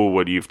pretty cool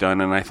what you've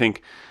done. And I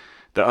think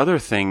the other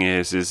thing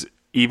is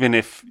even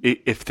if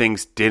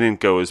things didn't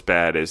go as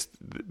bad as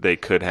they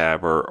could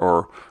have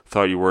or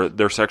thought you were,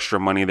 there's extra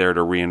money there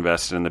to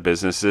reinvest in the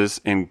businesses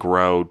and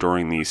grow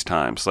during these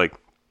times. Like,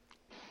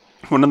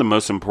 one of the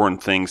most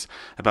important things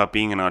about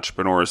being an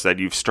entrepreneur is that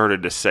you've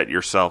started to set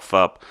yourself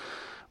up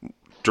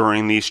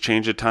during these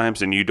change of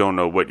times, and you don't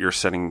know what you're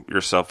setting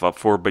yourself up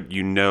for, but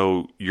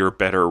you're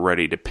better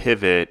ready to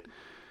pivot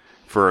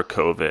for a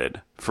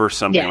COVID, for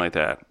something like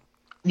that.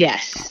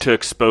 Yes. To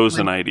expose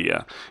an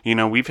idea.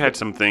 We've had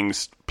some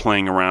things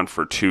playing around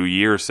for 2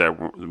 years that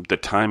the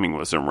timing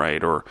wasn't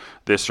right or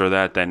this or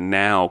that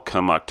now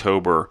come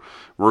October,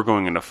 we're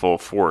going into full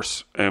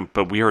force.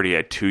 But we already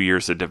had 2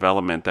 years of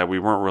development that we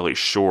weren't really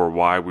sure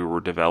why we were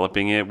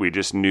developing it. We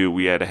just knew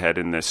we had to head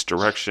in this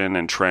direction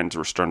and trends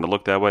were starting to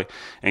look that way.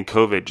 And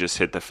COVID just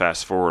hit the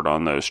fast forward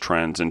on those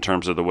trends in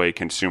terms of the way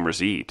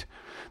consumers eat,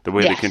 the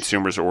way the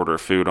consumers order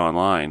food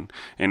online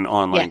in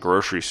online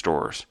grocery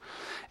stores.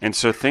 And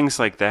so things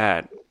like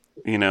that,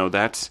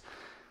 that's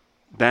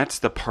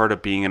the part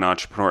of being an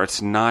entrepreneur.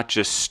 It's not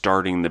just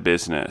starting the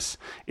business.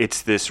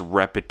 It's this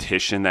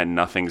repetition that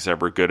nothing's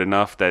ever good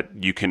enough,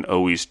 that you can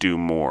always do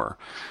more.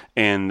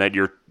 And that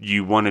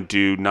you want to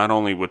do not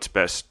only what's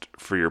best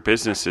for your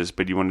businesses,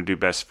 but you want to do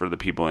best for the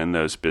people in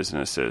those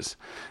businesses,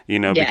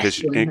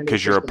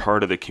 because you're a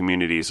part of the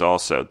communities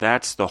also.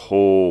 That's the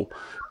whole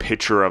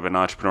picture of an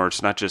entrepreneur.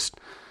 It's not just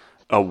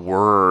a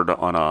word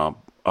on a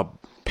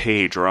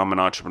page or I'm an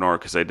entrepreneur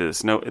because I did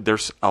this. No,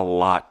 there's a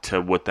lot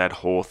to what that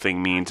whole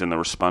thing means and the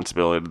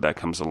responsibility that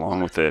comes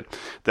along with it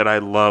that I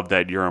love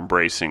that you're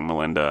embracing,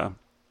 Melinda.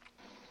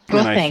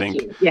 Well, and I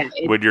think you. Yeah,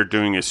 what you're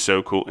doing is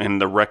so cool,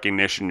 and the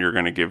recognition you're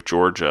going to give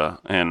Georgia.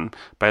 And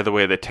by the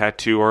way, the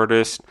tattoo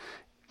artist,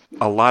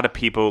 a lot of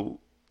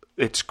people,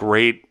 it's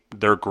great.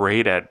 They're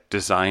great at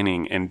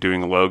designing and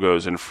doing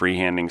logos and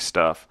freehanding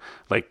stuff.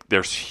 Like,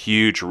 there's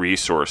huge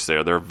resource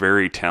there. They're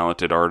very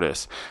talented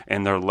artists,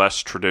 and they're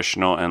less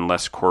traditional and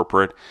less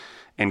corporate.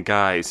 And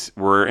guys,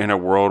 we're in a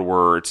world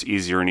where it's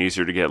easier and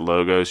easier to get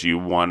logos. You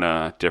want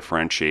to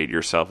differentiate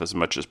yourself as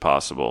much as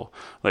possible.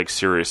 Like,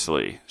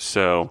 seriously.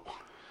 So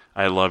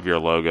I love your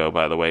logo,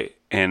 by the way.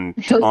 And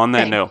on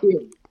that note,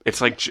 it's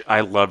like,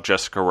 I love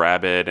Jessica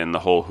Rabbit and the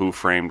whole Who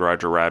Framed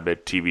Roger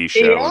Rabbit TV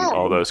show and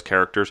all those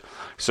characters.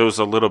 So it was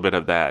a little bit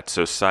of that.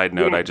 So side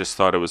note, I just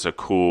thought it was a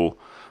cool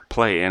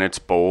play, and it's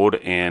bold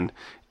and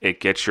it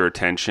gets your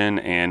attention.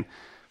 And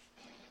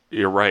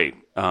you're right.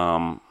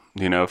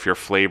 If your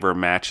flavor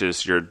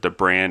matches the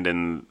brand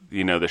and,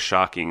 the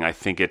shocking, I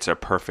think it's a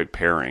perfect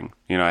pairing.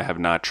 I have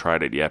not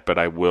tried it yet, but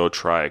I will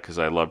try it because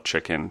I love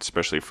chicken,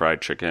 especially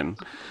fried chicken.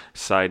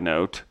 Side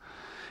note.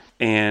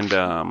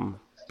 And,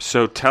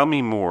 so tell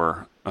me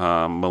more,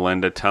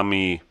 Melinda. Tell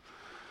me,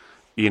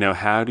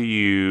 how do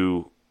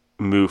you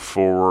move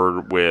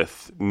forward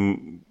with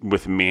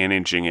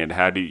managing it?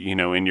 How do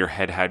you, in your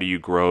head, how do you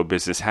grow a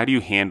business? How do you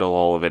handle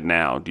all of it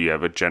now? Do you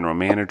have a general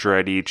manager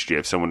at each? Do you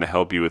have someone to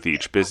help you with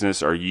each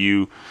business? Are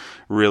you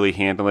really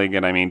handling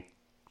it? I mean,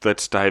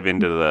 let's dive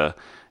into the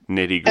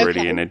nitty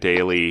gritty in a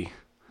daily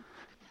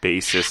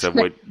basis of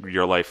what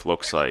your life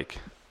looks like.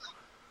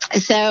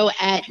 So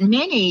at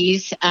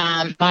Minnie's,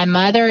 my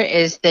mother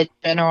is the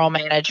general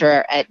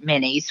manager at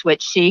Minnie's,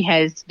 which she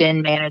has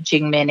been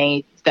managing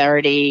Minnie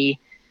 32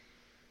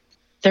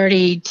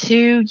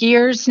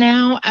 years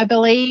now, I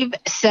believe.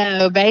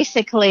 So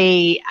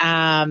basically,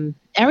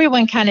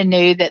 everyone kind of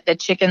knew that the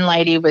chicken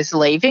lady was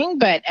leaving,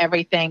 but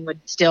everything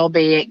would still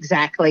be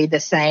exactly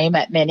the same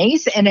at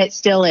Minnie's, and it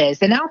still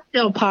is. And I'll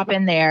still pop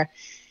in there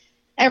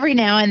every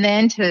now and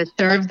then to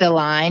serve the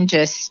line,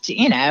 just,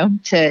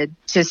 to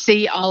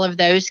see all of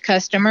those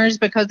customers,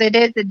 because it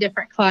is a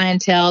different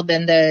clientele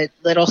than the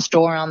little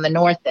store on the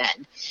north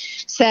end.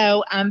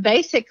 So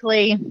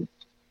basically,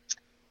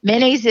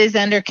 Minnie's is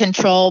under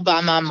control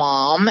by my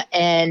mom,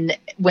 and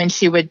when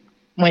she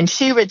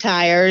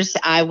retires,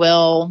 I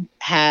will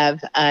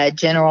have a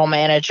general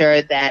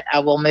manager that I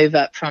will move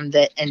up from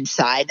the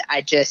inside.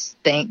 I just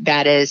think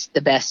that is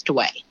the best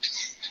way.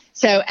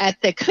 So at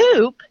the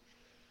Coop,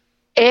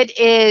 it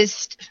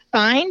is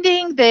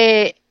finding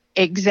the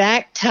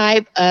exact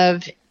type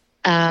of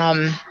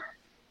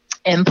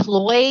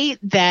employee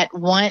that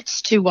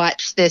wants to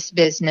watch this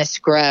business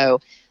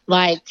grow.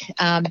 Like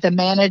the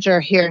manager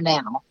here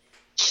now,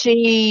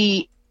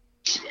 she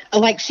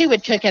like she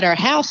would cook at our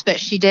house, but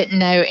she didn't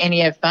know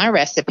any of my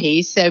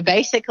recipes. So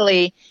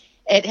basically,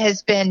 it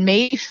has been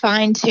me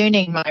fine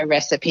tuning my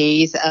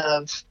recipes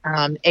of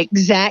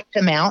exact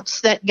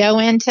amounts that go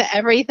into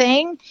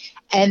everything,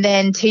 and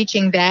then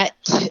teaching that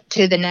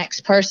to the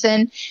next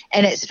person.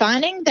 And it's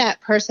finding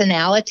that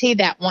personality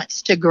that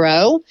wants to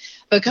grow,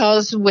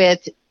 because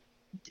with,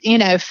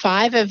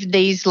 5 of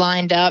these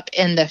lined up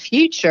in the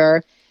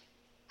future,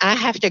 I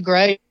have to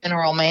grow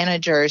general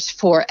managers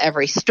for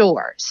every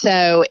store.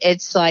 So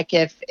it's like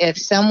if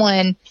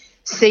someone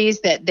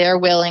sees that they're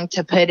willing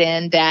to put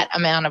in that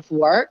amount of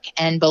work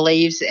and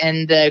believes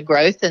in the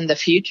growth and the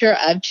future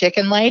of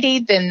Chicken Lady,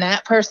 then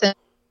that person,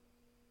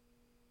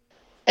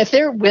 if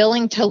they're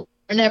willing to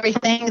learn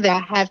everything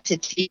that I have to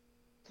teach,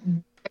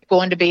 they're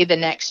going to be the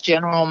next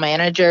general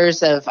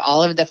managers of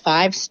all of the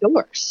 5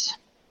 stores.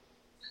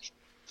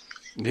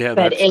 Yeah,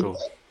 that's cool.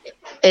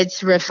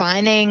 It's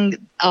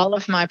refining all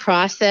of my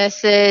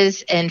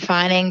processes and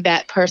finding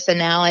that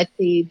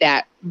personality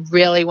that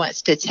really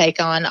wants to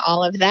take on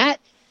all of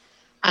that.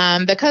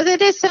 Because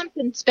it is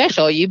something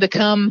special. You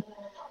become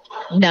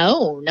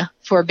known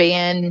for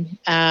being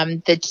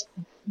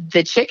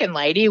the Chicken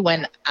Lady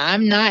when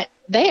I'm not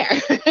there.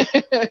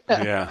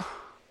 Yeah.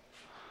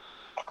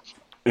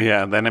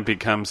 Yeah, then it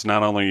becomes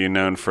not only you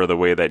known for the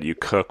way that you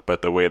cook,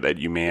 but the way that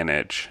you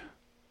manage.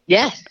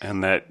 Yes.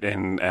 And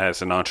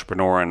as an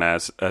entrepreneur and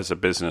as a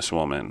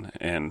businesswoman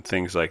and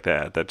things like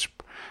that. That's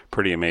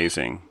pretty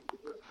amazing.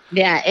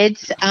 Yeah,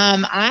 it's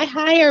I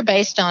hire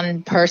based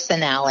on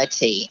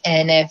personality.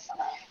 And if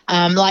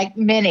like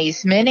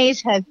Minnie's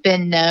has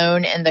been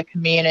known in the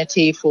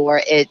community for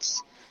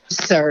its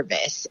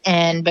service.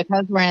 And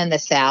because we're in the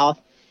South,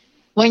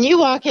 when you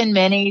walk in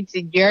Minnie's,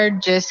 you're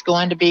just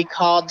going to be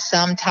called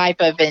some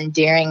type of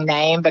endearing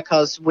name,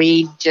 because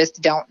we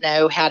just don't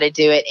know how to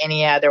do it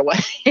any other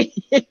way.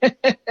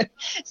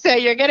 So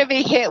you're going to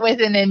be hit with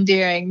an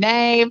endearing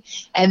name,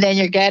 and then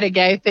you're going to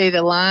go through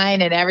the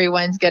line and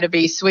everyone's going to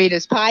be sweet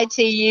as pie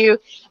to you.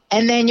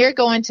 And then you're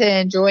going to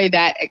enjoy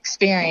that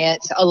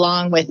experience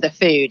along with the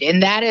food.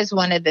 And that is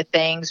one of the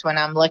things when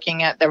I'm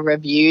looking at the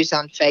reviews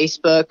on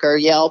Facebook or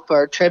Yelp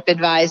or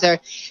TripAdvisor,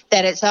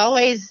 that it's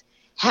always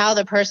how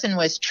the person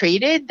was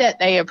treated that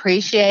they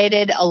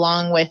appreciated,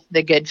 along with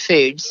the good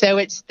food. So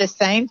it's the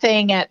same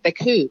thing at the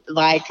Coop.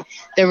 Like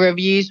the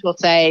reviews will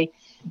say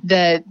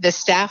the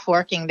staff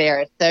working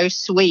there is so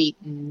sweet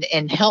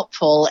and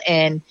helpful,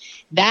 and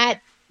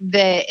that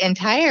the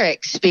entire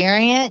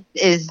experience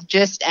is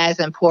just as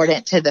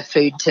important to the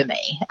food to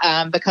me,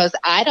 because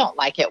I don't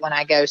like it when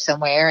I go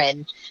somewhere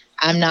and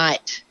I'm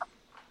not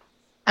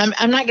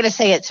going to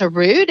say it's a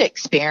rude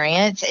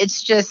experience.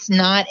 It's just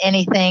not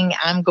anything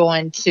I'm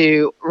going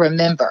to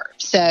remember.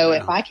 So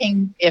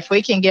if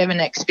we can give an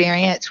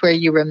experience where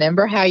you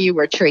remember how you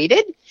were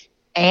treated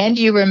and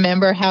you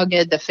remember how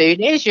good the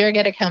food is, you're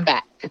going to come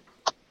back.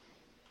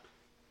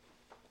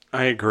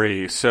 I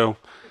agree. So,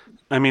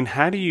 I mean,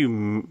 how do you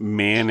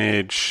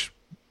manage?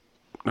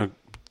 Do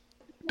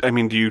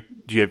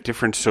you have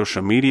different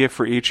social media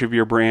for each of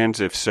your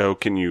brands? If so,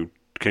 can you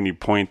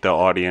point the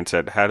audience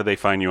at how do they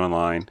find you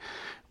online?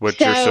 What's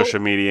your social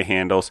media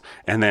handles?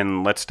 And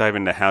then let's dive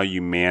into how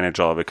you manage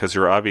all of it, because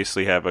you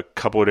obviously have a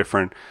couple of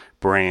different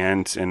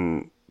brands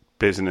and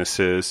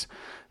businesses.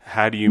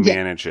 How do you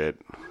manage it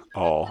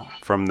all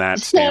from that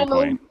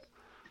standpoint?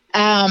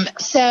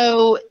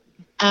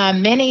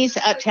 Minnie's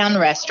Uptown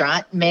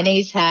Restaurant.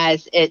 Minnie's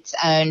has its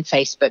own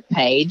Facebook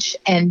page,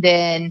 and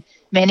then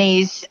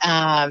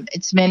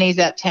it's Minnie's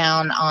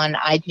Uptown on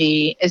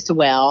IG as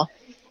well.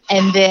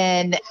 And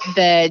then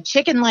the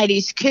Chicken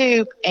Lady's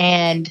Coop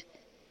and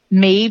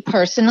me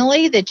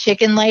personally, the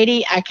Chicken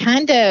Lady, I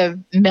kind of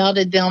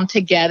melded them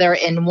together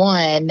in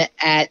one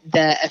at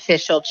the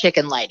official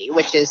Chicken Lady,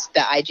 which is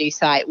the IG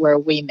site where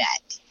we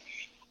met.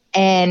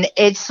 And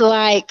it's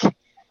like,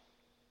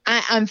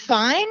 I'm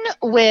fine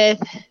with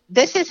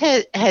this.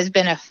 Has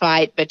been a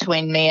fight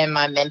between me and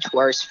my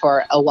mentors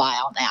for a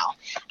while now.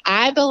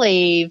 I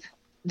believe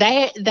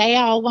they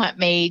all want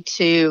me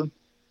to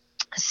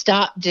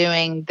stop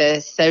doing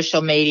the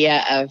social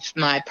media of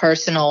my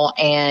personal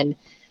and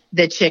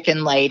the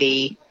Chicken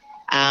Lady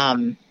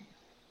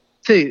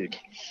food.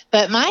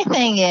 But my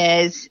thing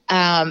is,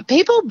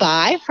 people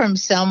buy from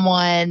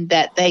someone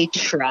that they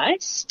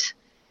trust.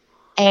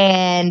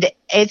 And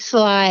it's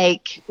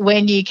like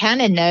when you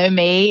kind of know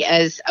me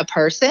as a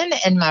person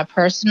in my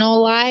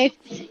personal life,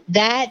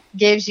 that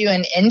gives you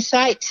an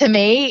insight to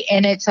me.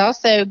 And it's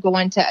also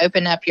going to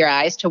open up your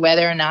eyes to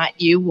whether or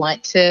not you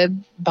want to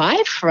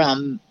buy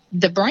from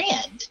the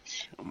brand.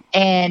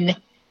 And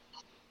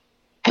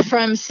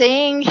from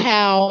seeing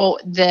how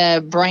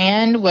the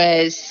brand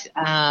was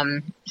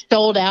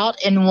sold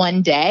out in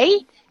one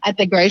day at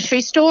the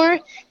grocery store,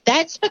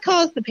 that's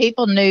because the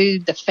people knew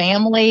the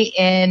family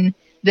in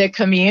the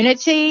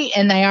community,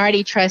 and they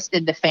already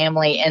trusted the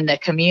family in the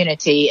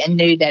community and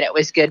knew that it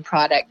was good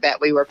product that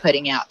we were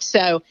putting out.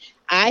 So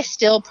I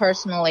still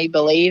personally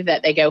believe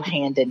that they go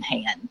hand in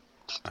hand.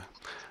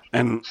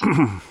 And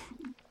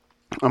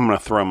I'm going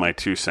to throw my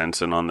 2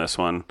 cents in on this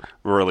one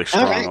really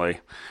All strongly.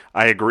 right.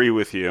 I agree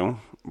with you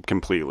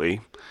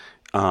completely.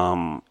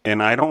 And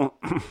I don't,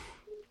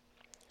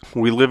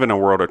 we live in a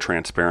world of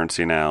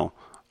transparency now.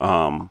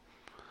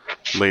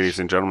 Ladies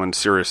and gentlemen,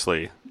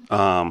 seriously,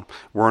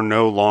 we're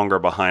no longer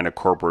behind a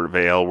corporate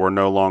veil. We're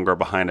no longer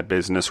behind a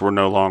business. We're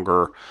no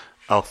longer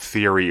a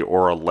theory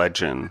or a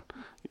legend.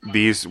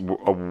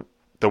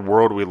 The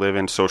world we live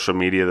in, social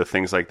media, the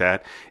things like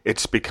that,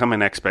 it's become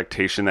an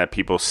expectation that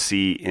people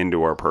see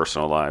into our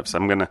personal lives.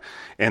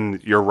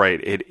 And you're right,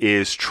 it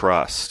is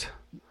trust.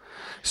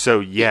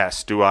 So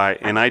yes,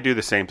 and I do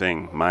the same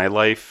thing. My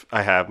life,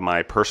 I have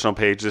my personal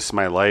page. This is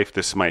my life.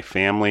 This is my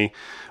family.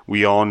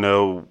 We all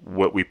know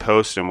what we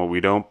post and what we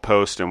don't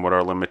post and what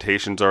our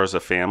limitations are as a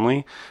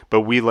family,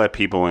 but we let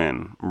people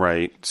in,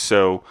 right?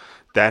 So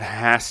that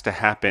has to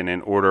happen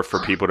in order for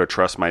people to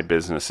trust my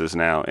businesses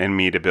now and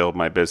me to build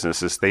my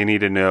businesses. They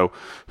need to know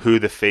who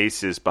the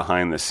face is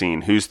behind the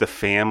scene, who's the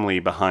family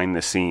behind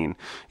the scene,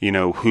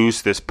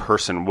 who's this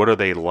person, what are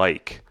they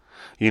like,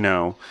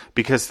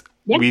 because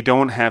we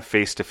don't have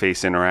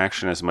face-to-face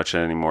interaction as much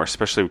anymore,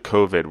 especially with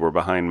COVID. We're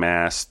behind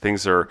masks.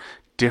 Things are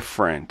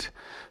different.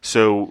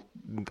 So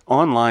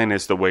online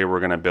is the way we're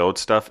going to build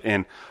stuff.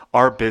 And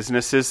our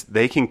businesses,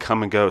 they can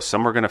come and go.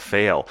 Some are going to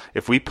fail.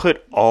 If we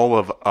put all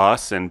of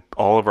us and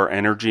all of our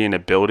energy into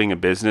building a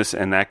business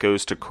and that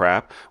goes to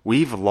crap,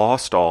 we've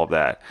lost all of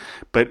that.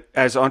 But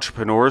as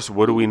entrepreneurs,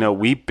 what do we know?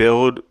 We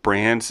build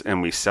brands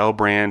and we sell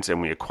brands and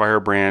we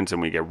acquire brands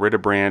and we get rid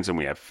of brands and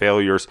we have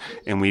failures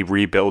and we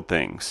rebuild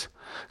things.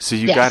 So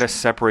you got to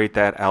separate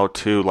that out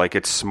too, like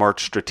it's smart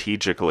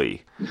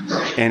strategically.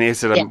 And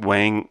is it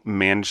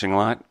managing a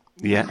lot?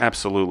 Yeah,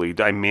 absolutely.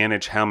 I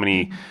manage how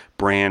many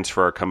brands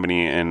for our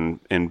company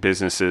and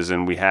businesses,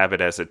 and we have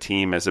it as a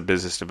team, as a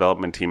business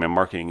development team and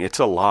marketing. It's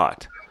a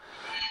lot,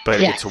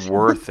 but it's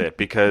worth it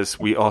because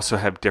we also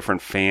have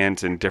different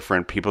fans and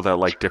different people that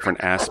like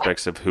different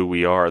aspects of who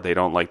we are. They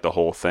don't like the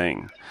whole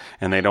thing,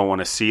 and they don't want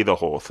to see the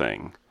whole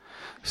thing.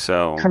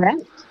 So,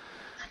 correct.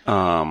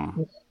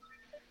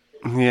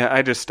 Yeah,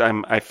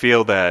 I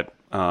feel that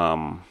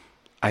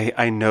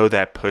I know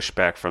that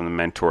pushback from the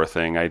mentor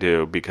thing. I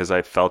do because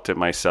I felt it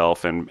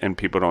myself and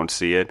people don't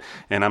see it.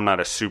 And I'm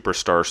not a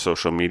superstar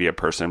social media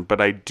person,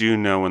 but I do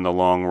know in the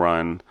long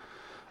run,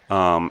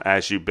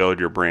 as you build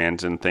your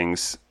brands and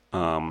things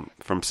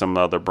from some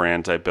other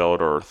brands I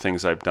built or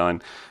things I've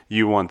done,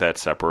 you want that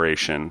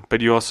separation.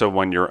 But you also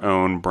want your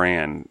own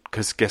brand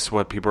because guess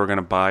what? People are going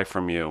to buy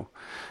from you.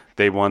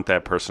 They want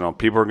that personal.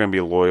 People are going to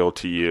be loyal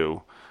to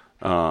you.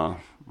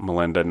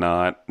 Melinda,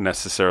 not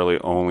necessarily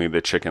only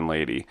the chicken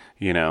lady,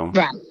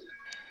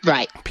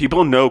 Right.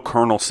 People know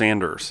Colonel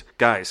Sanders.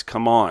 Guys,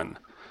 come on.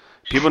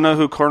 People know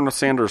who Colonel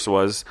Sanders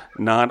was,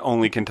 not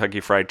only Kentucky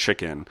Fried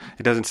Chicken.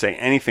 It doesn't say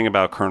anything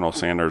about Colonel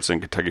Sanders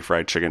in Kentucky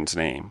Fried Chicken's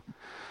name,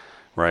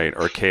 right?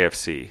 Or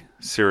KFC.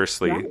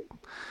 Seriously,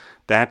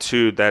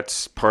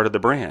 that's part of the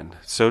brand.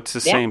 So it's the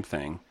same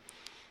thing.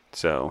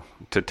 So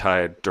to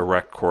tie a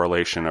direct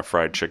correlation of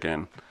fried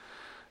chicken.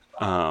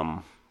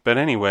 But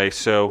anyway,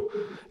 so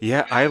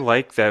yeah, I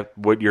like that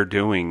what you're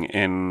doing,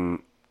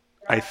 and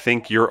I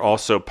think you're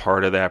also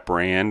part of that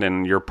brand,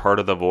 and you're part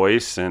of the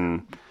voice,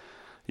 and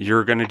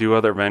you're going to do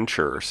other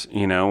ventures,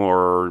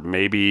 or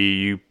maybe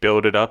you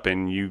build it up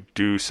and you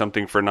do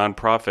something for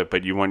nonprofit,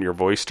 but you want your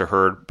voice to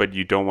heard, but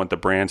you don't want the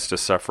brands to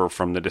suffer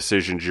from the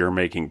decisions you're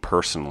making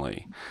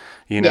personally.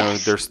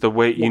 There's the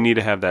way you need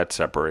to have that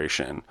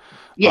separation,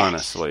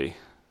 honestly.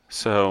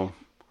 So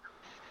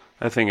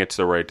I think it's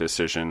the right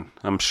decision.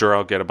 I'm sure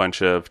I'll get a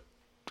bunch of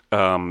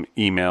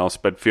emails,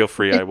 but feel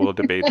free. I will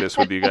debate this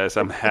with you guys.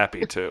 I'm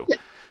happy to.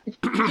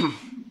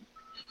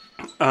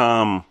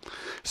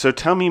 So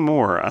tell me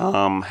more.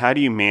 How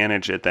do you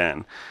manage it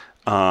then?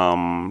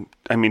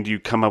 Do you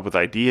come up with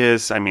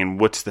ideas?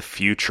 What's the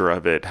future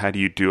of it? How do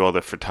you do all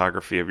the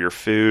photography of your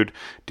food?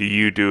 Do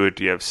you do it?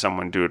 Do you have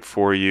someone do it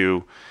for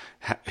you?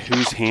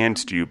 Whose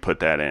hands do you put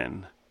that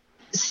in?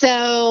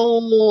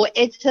 So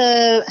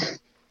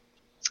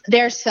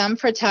there's some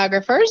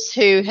photographers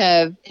who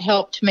have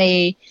helped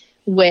me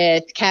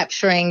with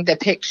capturing the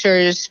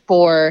pictures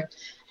for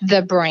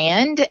the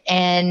brand,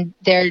 and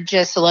they're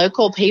just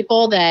local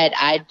people that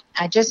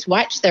I just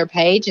watched their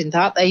page and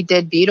thought they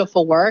did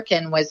beautiful work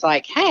and was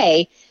like,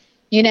 hey,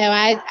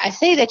 I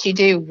see that you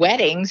do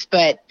weddings,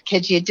 but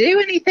could you do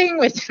anything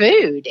with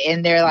food?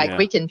 And they're like,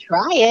 we can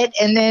try it.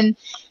 And then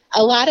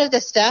a lot of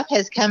the stuff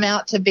has come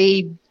out to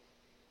be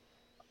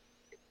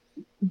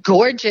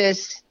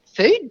gorgeous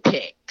food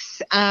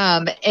pics.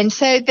 And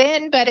so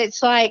then, but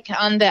it's like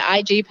on the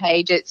IG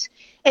page,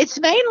 it's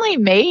mainly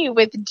me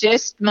with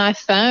just my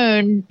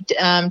phone,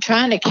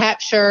 trying to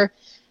capture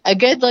a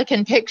good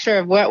looking picture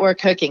of what we're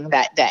cooking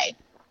that day.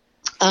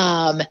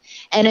 And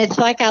it's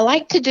like, I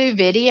like to do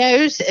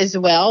videos as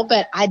well,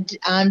 but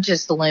I'm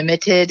just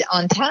limited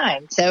on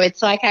time. So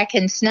it's like, I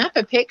can snap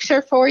a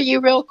picture for you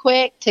real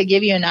quick to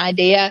give you an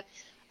idea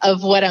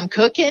of what I'm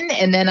cooking.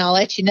 And then I'll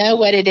let you know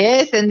what it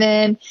is. And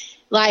then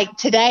like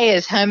today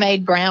is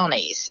homemade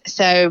brownies.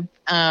 So,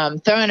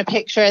 throwing a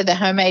picture of the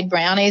homemade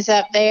brownies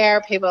up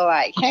there, people are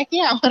like, heck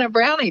yeah, I want a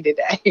brownie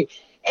today.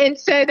 And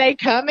so they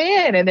come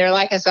in and they're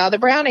like, I saw the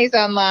brownies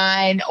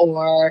online,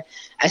 or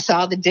I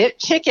saw the dipped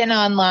chicken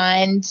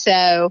online.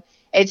 So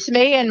it's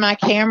me and my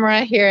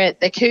camera here at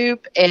the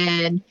coop.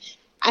 And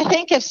I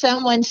think if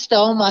someone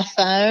stole my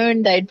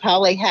phone, they'd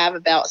probably have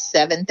about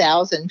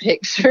 7,000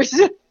 pictures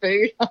of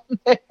food on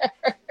there.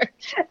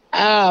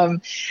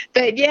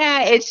 But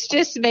yeah, it's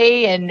just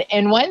me.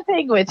 And one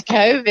thing with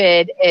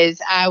COVID is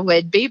I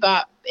would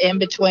bebop in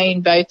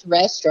between both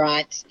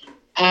restaurants.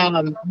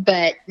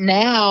 But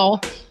now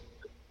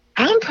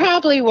I'm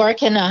probably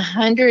working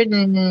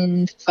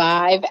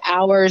 105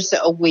 hours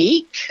a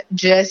week,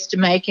 just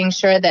making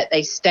sure that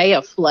they stay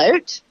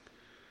afloat,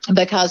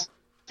 because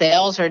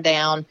sales are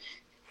down,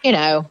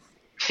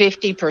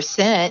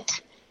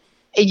 50%.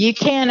 You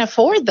can't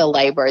afford the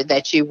labor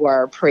that you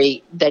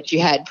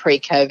had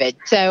pre-COVID.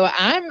 So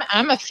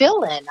I'm a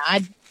fill-in.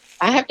 I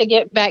have to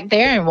get back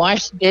there and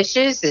wash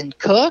dishes and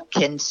cook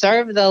and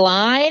serve the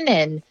line,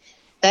 and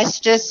that's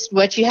just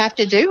what you have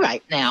to do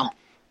right now.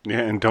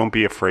 Yeah, and don't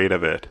be afraid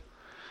of it.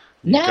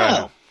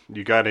 You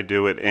got to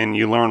do it, and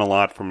you learn a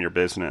lot from your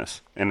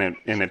business, and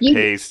it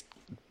pays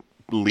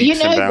leaps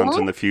and bounds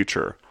in the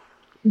future.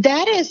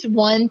 That is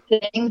one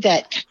thing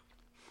that's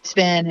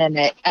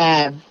been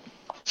I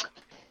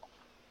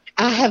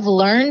have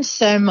learned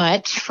so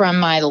much from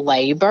my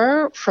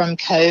labor from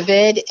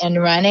COVID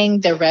and running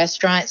the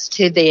restaurants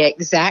to the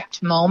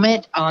exact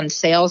moment on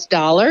sales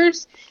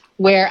dollars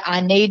where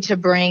I need to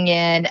bring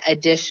in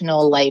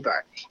additional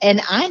labor. And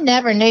I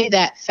never knew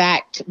that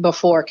fact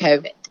before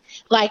COVID.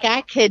 Like,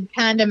 I could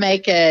kind of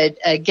make a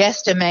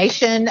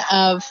guesstimation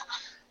of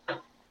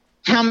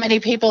how many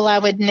people I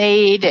would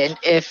need and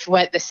if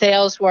what the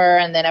sales were,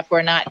 and then if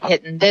we're not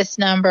hitting this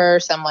number,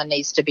 someone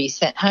needs to be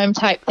sent home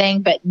type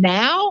thing. But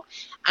now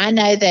I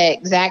know the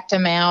exact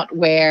amount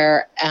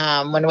where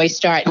when we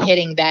start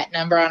hitting that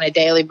number on a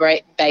daily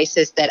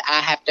basis that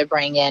I have to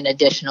bring in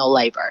additional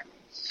labor.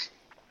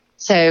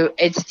 So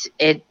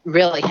it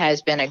really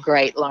has been a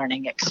great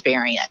learning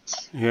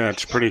experience. Yeah,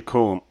 it's pretty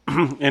cool.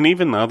 And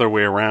even the other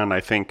way around,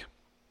 I think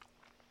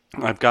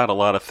I've got a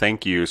lot of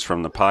thank yous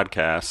from the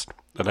podcast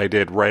that I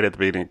did right at the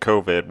beginning of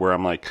COVID, where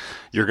I'm like,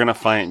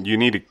 you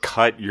need to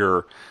cut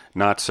your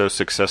not so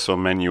successful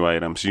menu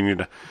items. You need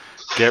to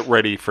get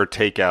ready for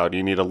takeout.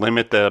 You need to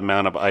limit the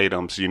amount of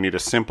items. You need to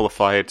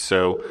simplify it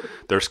so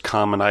there's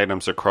common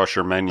items across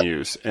your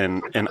menus,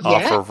 and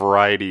offer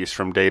varieties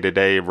from day to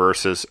day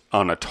versus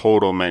on a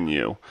total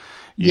menu.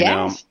 You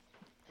know,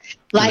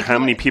 like how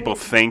many people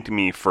thanked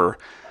me for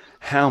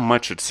how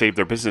much it saved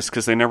their business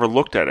because they never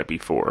looked at it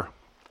before.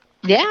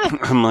 Yeah.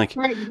 I'm like,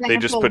 they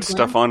just put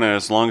stuff on it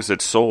as long as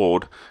it's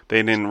sold.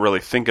 They didn't really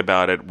think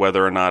about it,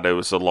 whether or not it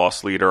was a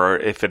loss leader or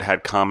if it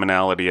had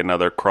commonality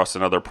across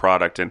another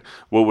product, and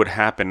what would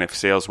happen if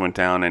sales went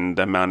down and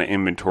the amount of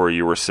inventory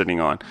you were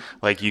sitting on.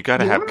 Like, you got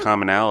to have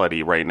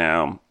commonality right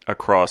now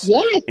across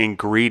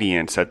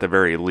ingredients at the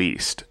very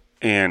least.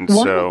 And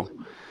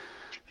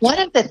one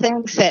of the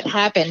things that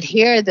happened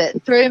here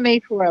that threw me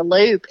for a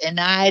loop and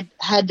I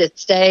had to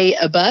stay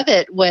above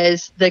it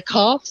was the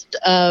cost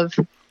of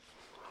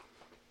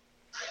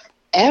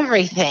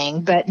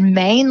everything, but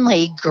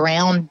mainly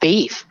ground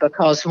beef,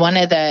 because one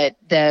of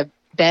the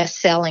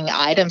best-selling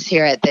items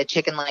here at the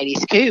Chicken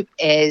Lady's Coop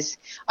is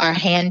our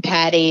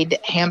hand-patted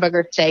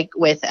hamburger steak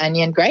with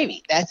onion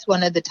gravy. That's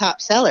one of the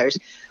top sellers.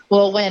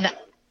 Well, when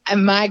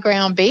my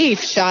ground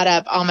beef shot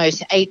up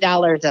almost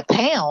 $8 a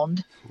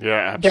pound.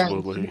 Yeah,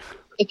 absolutely.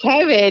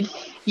 COVID,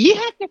 you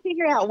have to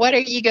figure out, what are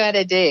you going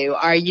to do?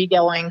 Are you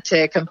going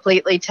to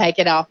completely take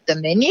it off the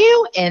menu,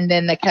 and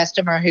then the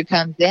customer who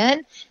comes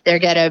in, they're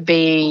going to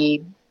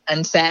be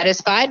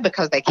unsatisfied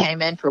because they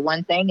came in for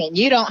one thing and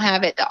you don't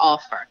have it to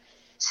offer?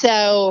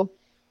 So,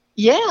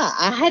 yeah,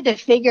 I had to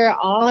figure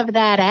all of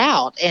that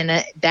out,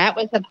 and that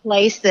was a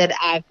place that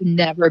I've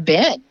never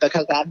been,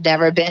 because I've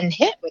never been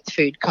hit with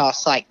food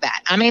costs like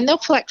that. I mean, they'll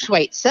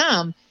fluctuate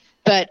some,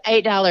 but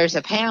 $8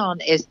 a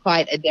pound is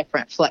quite a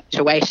different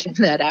fluctuation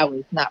that I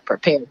was not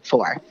prepared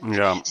for.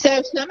 Yeah.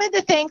 So some of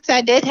the things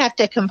I did have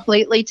to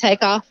completely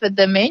take off of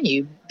the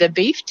menu, the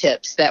beef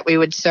tips that we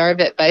would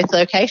serve at both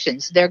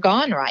locations, they're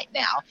gone right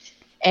now.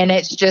 And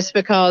it's just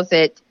because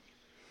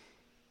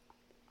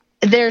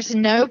there's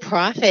no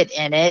profit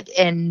in it.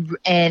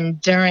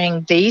 And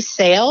during these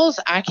sales,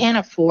 I can't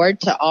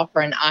afford to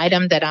offer an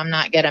item that I'm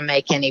not going to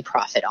make any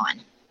profit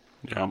on.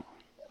 Yeah.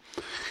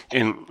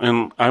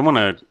 And I want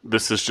to,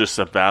 this is just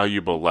a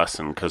valuable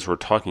lesson because we're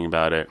talking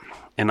about it.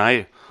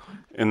 And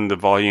in the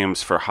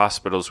volumes for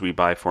hospitals we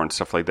buy for and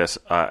stuff like this,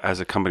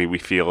 as a company, we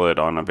feel it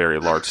on a very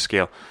large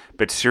scale.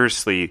 But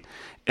seriously,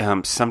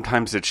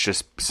 sometimes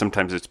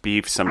it's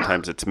beef,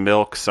 sometimes it's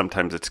milk,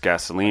 sometimes it's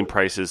gasoline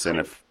prices, and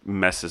it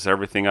messes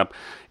everything up.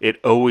 It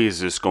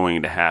always is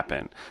going to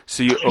happen.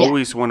 So you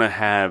always want to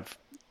have,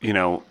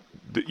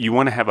 you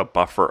want to have a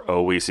buffer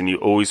always, and you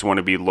always want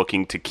to be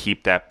looking to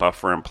keep that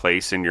buffer in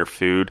place in your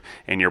food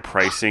and your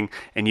pricing,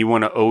 and you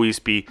want to always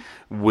be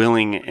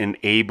willing and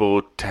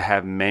able to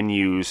have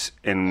menus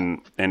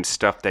and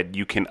stuff that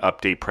you can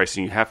update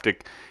pricing. You have to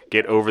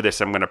get over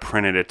this. I'm going to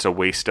print it. It's a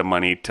waste of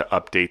money to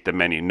update the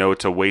menu. No,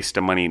 it's a waste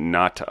of money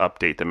not to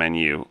update the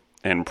menu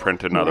and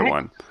print another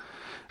one.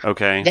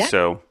 Okay, yeah.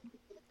 So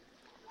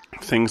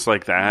things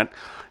like that.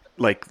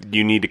 Like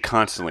you need to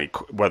constantly,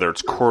 whether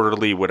it's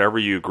quarterly, whatever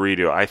you agree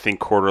to. I think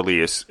quarterly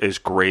is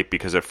great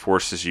because it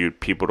forces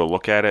people to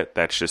look at it.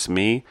 That's just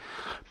me,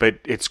 but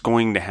it's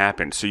going to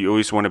happen. So you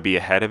always want to be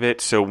ahead of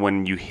it. So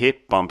when you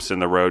hit bumps in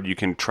the road, you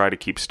can try to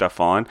keep stuff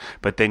on,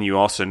 but then you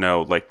also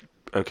know, like,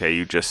 okay,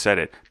 you just said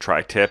it.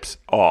 Tri-tips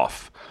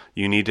off.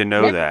 You need to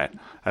know that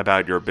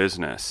about your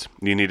business.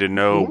 You need to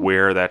know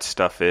where that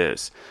stuff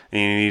is,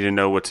 and you need to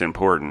know what's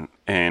important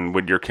and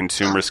what your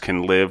consumers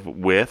can live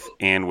with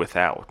and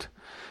without.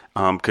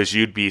 Because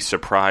you'd be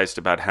surprised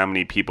about how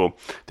many people,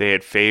 they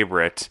had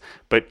favorites,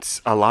 but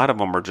a lot of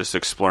them are just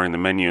exploring the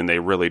menu and they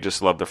really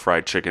just love the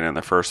fried chicken in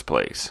the first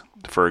place,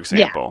 for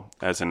example,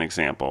 as an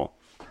example.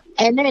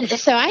 And then,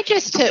 so I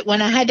just took,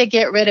 when I had to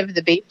get rid of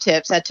the beef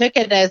tips, I took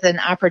it as an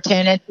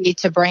opportunity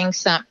to bring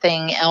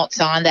something else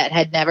on that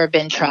had never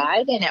been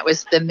tried. And it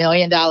was the $1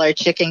 million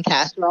chicken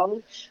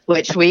casserole,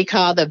 which we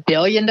call the $1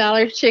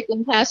 billion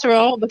chicken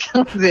casserole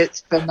because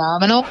it's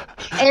phenomenal.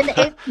 And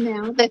it's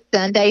now the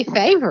Sunday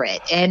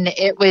favorite. And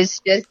it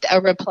was just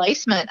a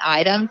replacement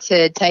item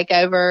to take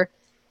over,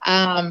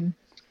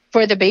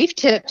 for the beef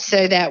tips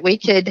so that we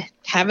could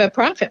have a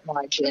profit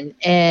margin.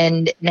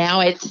 And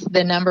now it's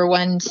the number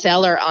one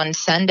seller on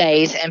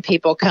Sundays, and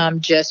people come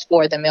just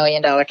for the $1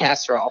 million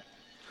casserole.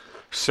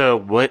 So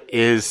what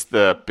is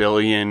the $1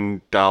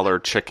 billion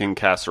chicken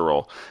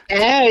casserole?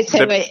 Oh,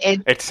 so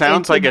it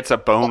sounds like it's a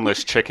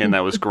boneless chicken that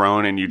was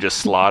grown and you just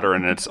slaughter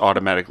and it's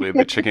automatically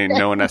the chicken.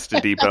 No one has to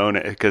debone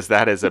it because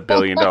that is a $1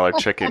 billion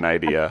chicken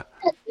idea.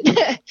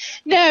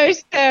 No,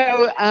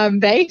 so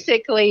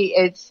basically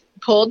it's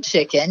pulled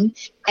chicken,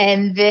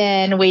 and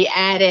then we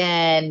add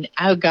in,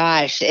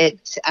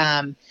 it's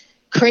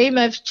cream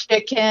of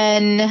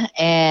chicken,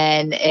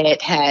 and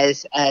it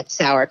has a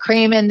sour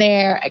cream in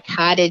there, a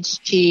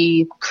cottage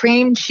cheese,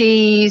 cream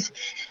cheese,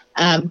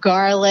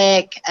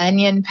 garlic,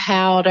 onion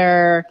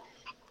powder,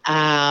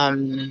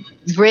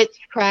 Ritz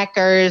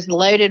crackers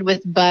loaded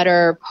with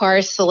butter,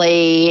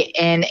 parsley,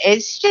 and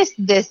it's just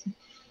this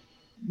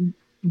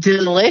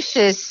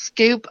delicious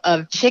scoop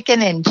of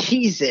chicken and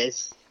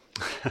cheeses.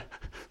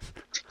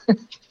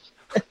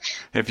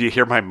 If you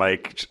hear my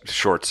mic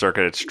short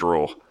circuit, it's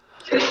drool.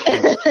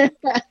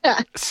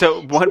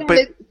 So what?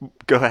 But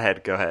go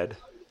ahead.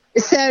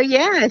 So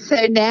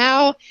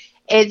now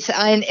it's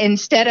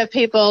instead of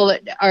people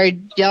are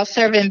y'all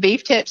serving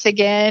beef tips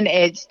again,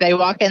 it's they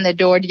walk in the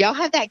door. Do y'all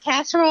have that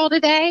casserole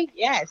today?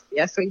 Yes,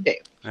 we do.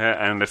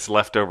 And it's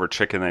leftover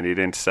chicken that you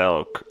didn't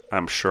sell,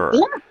 I'm sure.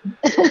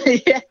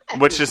 Yeah.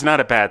 Which is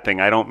not a bad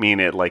thing. I don't mean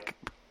it like.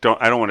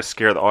 I don't want to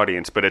scare the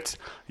audience, but it's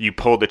you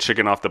pull the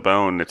chicken off the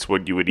bone. It's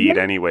what you would eat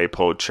anyway,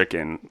 pulled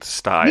chicken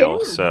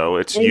style. Yeah. So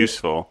it's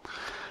useful.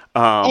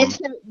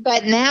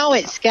 But now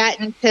it's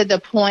gotten to the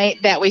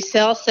point that we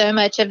sell so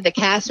much of the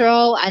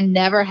casserole, I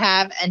never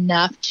have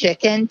enough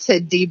chicken to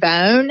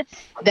debone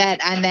that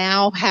I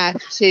now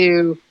have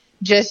to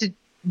just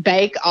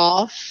bake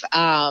off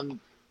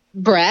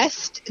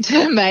breast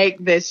to make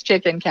this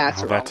chicken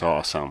casserole. Oh, that's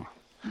awesome.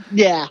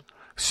 Yeah.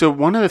 So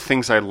one of the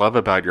things I love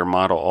about your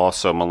model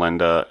also,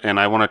 Melinda, and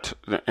I want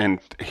to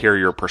hear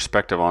your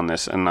perspective on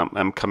this, and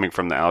I'm coming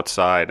from the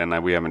outside,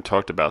 and we haven't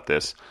talked about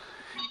this,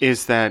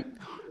 is that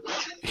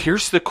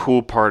here's the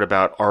cool part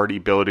about already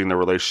building the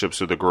relationships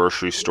with the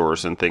grocery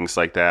stores and things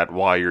like that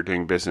while you're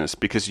doing business,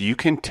 because you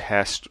can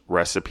test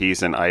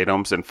recipes and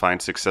items and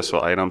find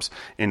successful items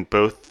in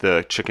both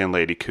the Chicken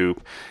Lady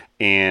Coop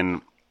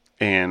and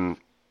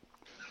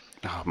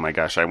oh my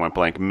gosh, I went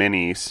blank,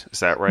 Minnie's.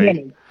 Is that right?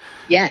 Minnie.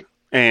 Yeah.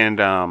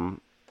 And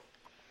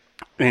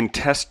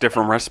test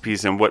different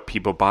recipes and what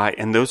people buy,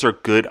 and those are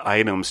good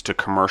items to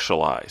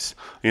commercialize.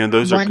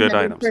 Those are 100%. Good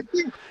items.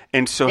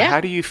 And so, how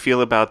do you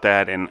feel about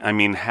that? And I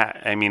mean,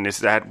 is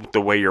that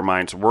the way your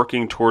mind's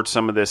working towards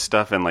some of this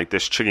stuff? And like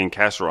this chicken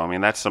casserole, I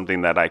mean, that's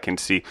something that I can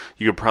see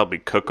you could probably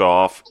cook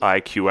off,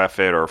 IQF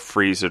it, or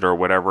freeze it, or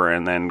whatever,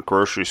 and then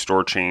grocery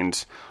store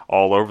chains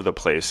all over the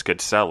place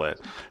could sell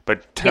it.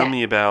 But tell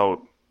me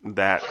about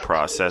that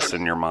process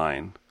in your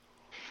mind.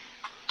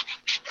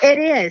 It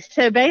is.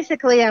 So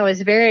basically, I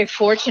was very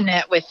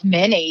fortunate with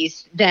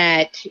Minnie's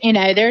that,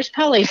 there's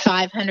probably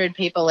 500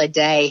 people a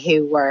day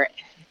who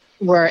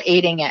were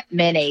eating at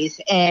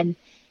Minnie's. And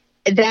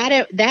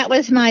that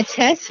was my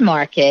test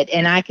market.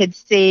 And I could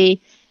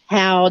see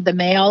how the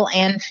male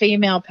and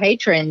female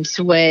patrons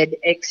would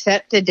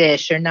accept a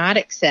dish or not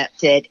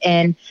accept it.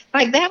 And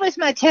like that was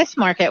my test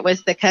market,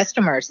 was the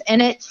customers.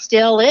 And it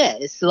still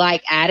is,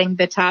 like adding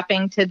the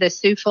topping to the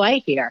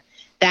souffle here.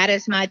 That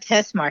is my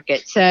test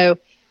market. So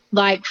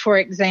like, for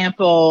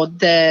example,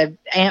 the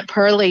Aunt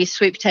Pearlie's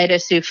sweet potato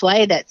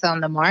souffle that's on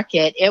the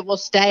market, it will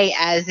stay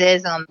as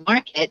is on the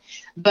market.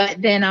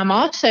 But then I'm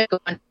also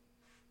going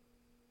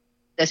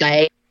to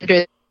say under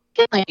the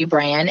Chicken Lady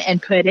brand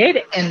and put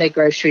it in the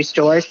grocery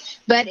stores,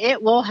 but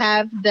it will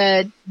have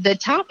the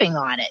topping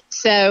on it.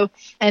 So,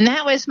 and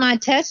that was my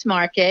test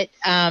market.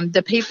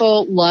 The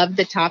people loved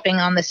the topping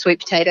on the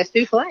sweet potato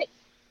souffle.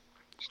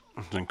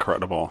 That's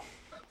incredible.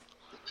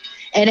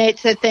 And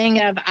it's a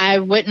thing of, I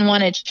wouldn't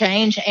want to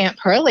change Aunt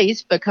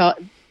Pearlie's because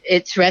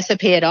its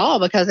recipe at all,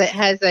 because it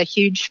has a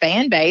huge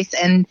fan base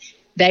and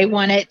they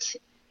want it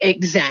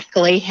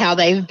exactly how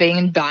they've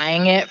been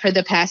buying it for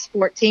the past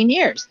 14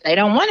 years. They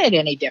don't want it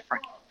any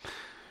different.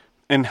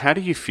 And how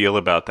do you feel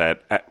about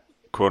that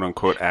quote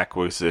unquote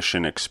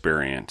acquisition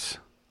experience?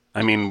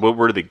 I mean, what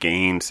were the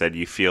gains that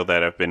you feel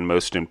that have been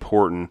most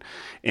important?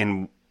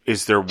 And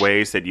is there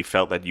ways that you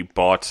felt that you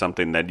bought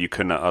something that you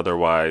couldn't have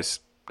otherwise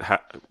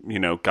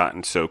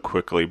gotten so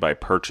quickly by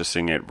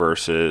purchasing it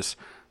versus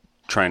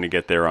trying to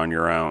get there on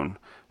your own,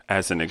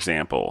 as an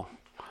example?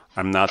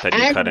 I'm not that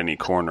you cut any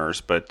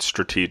corners, but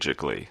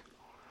strategically.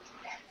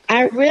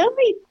 I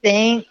really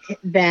think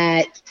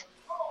that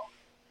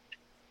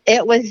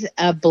it was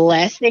a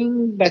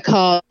blessing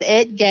because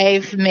it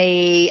gave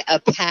me a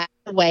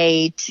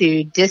pathway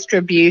to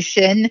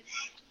distribution,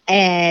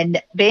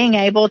 and being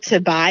able to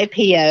buy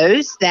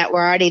POs that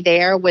were already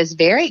there was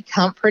very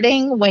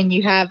comforting when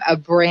you have a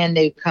brand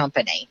new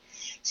company.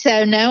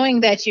 So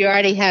knowing that you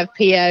already have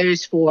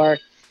POs for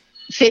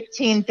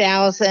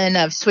 15,000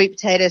 of sweet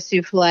potato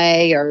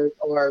souffle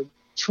or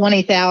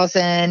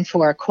 20,000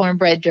 for a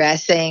cornbread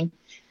dressing,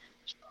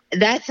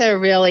 that's a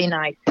really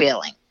nice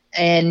feeling.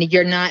 And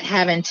you're not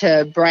having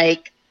to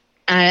break.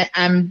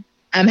 I'm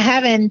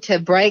having to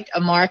break a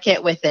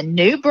market with a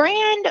new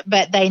brand,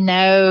 but they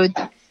know,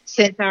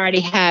 since I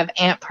already have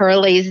Aunt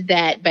Pearlie's,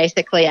 that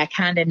basically I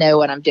kind of know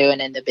what I'm doing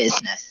in the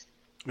business.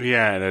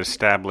 Yeah, it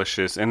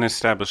establishes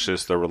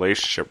the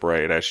relationship,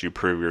 right? As you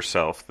prove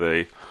yourself,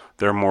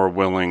 they're more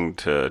willing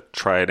to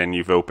try it, and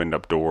you've opened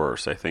up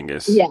doors, I think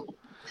is. Yeah.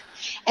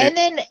 And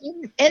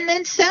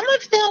then some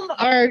of them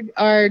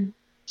are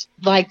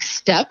like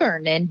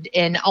stubborn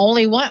and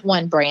only want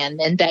one brand,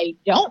 and they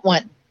don't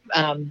want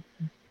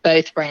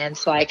both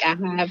brands. Like, I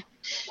have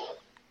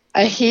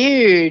a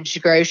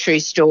huge grocery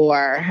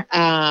store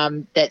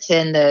that's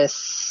in the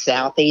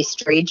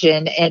Southeast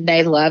region, and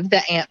they love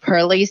the Aunt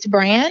Pearlie's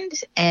brand,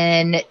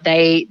 and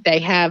they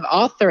have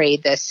all three,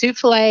 the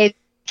souffle,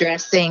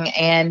 dressing,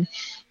 and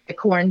the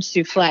corn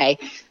souffle.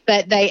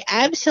 But they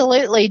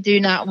absolutely do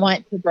not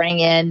want to bring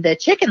in the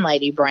Chicken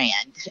Lady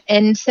brand.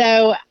 And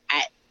so,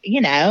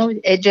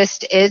 it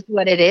just is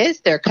what it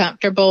is. They're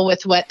comfortable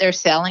with what they're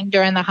selling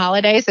during the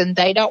holidays, and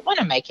they don't want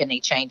to make any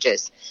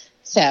changes.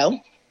 So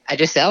I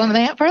just sell them the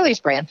Aunt Pearlie's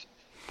brand.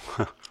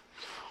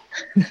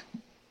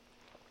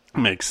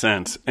 Makes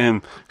sense.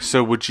 And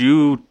so would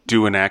you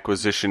do an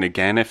acquisition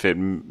again if it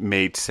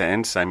made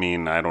sense? I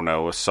mean, I don't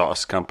know, a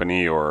sauce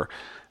company or,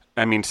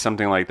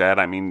 something like that.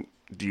 I mean,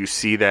 do you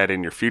see that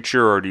in your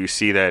future, or do you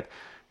see that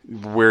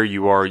where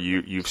you are,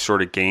 you've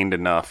sort of gained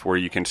enough where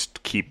you can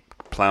keep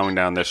plowing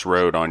down this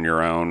road on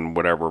your own,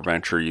 whatever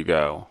venture you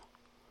go?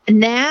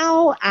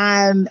 Now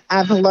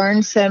I've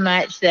learned so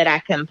much that I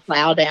can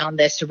plow down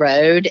this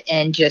road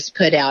and just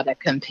put out a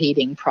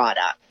competing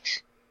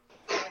product.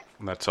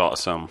 That's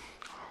awesome.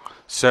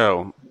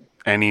 So,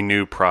 any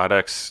new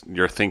products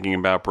you're thinking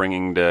about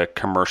bringing to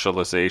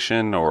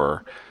commercialization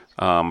or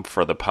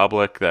for the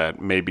public that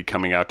may be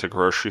coming out to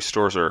grocery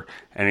stores, or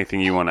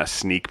anything you want to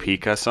sneak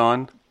peek us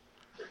on?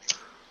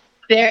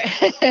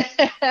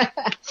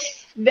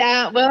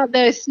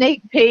 The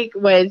sneak peek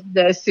was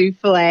the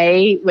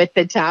souffle with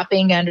the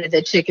topping under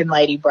the Chicken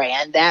Lady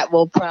brand. That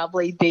will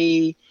probably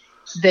be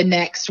the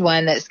next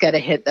one that's going to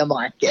hit the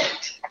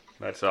market.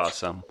 That's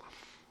awesome.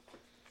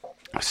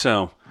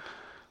 So,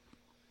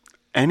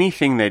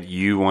 anything that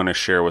you want to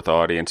share with the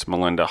audience,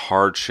 Melinda,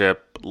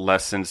 hardship,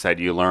 lessons that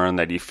you learned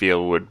that you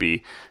feel would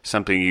be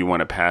something you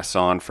want to pass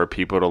on for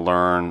people to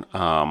learn,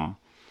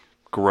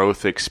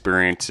 growth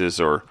experiences,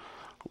 or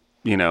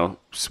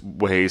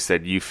ways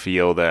that you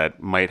feel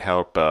that might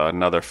help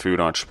another food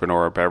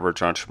entrepreneur or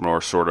beverage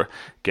entrepreneur sort of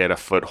get a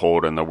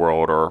foothold in the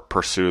world or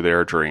pursue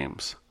their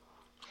dreams?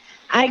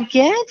 I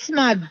guess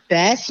my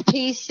best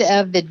piece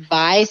of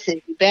advice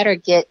is you better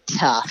get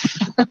tough.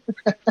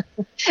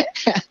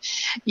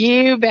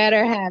 You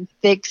better have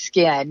thick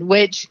skin,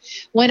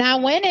 which when I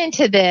went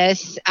into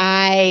this,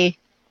 I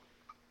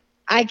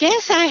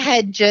guess I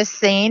had just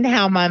seen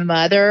how my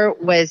mother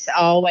was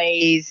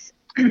always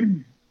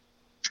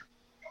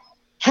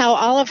how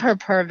all of her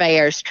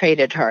purveyors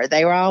treated her.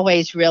 They were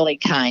always really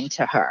kind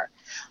to her.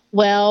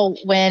 Well,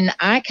 when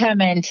I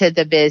come into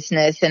the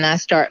business and I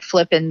start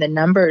flipping the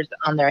numbers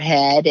on their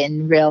head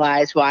and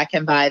realize, well, I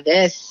can buy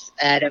this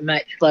at a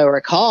much lower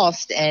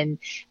cost and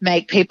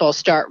make people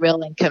start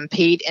really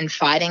compete and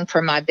fighting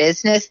for my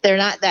business, they're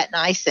not that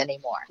nice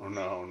anymore. Oh,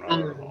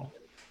 no.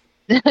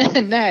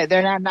 No,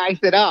 they're not nice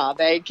at all.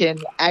 They can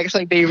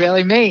actually be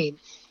really mean.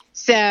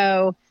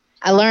 So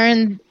I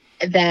learned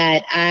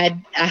that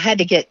I had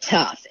to get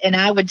tough. And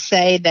I would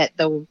say that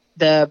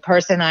the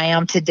person I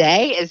am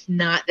today is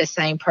not the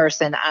same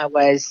person I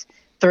was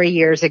 3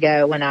 years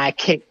ago when I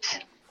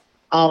kicked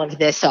all of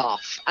this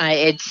off.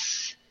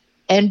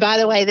 And by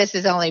the way, this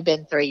has only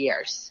been 3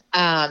 years.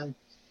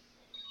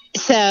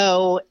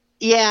 So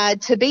yeah,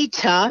 to be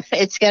tough,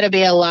 it's going to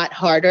be a lot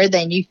harder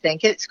than you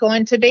think it's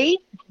going to be.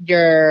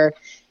 You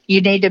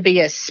need to be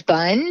a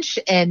sponge.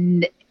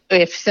 And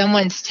if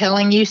someone's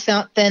telling you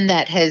something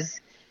that has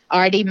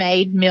already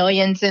made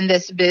millions in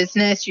this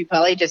business, you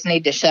probably just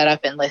need to shut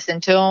up and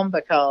listen to them,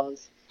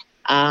 because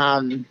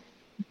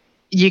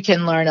you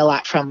can learn a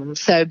lot from them.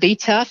 So be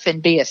tough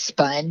and be a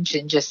sponge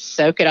and just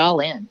soak it all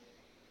in.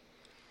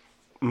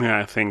 Yeah,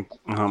 I think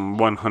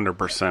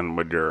 100%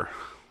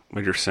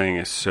 what you're saying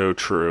is so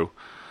true,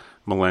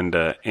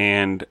 Melinda.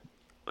 And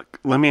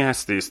let me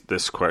ask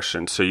this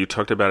question. So you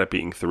talked about it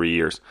being 3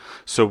 years.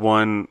 So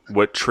one,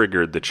 what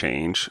triggered the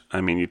change?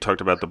 I mean, you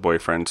talked about the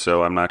boyfriend,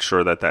 so I'm not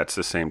sure that that's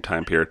the same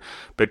time period.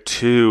 But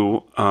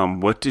two,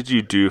 what did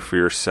you do for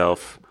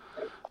yourself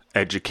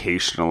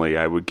educationally,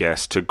 I would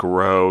guess, to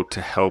grow, to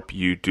help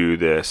you do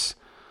this?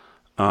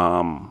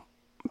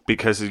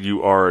 Because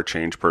you are a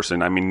change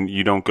person. I mean,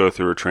 you don't go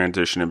through a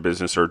transition in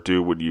business or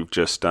do what you've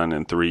just done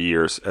in 3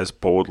 years as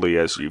boldly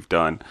as you've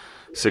done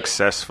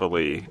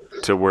successfully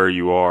to where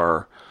you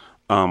are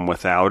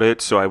without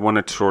it. So I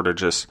want to sort of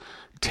just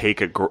take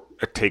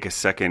a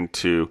second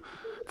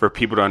for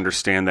people to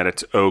understand that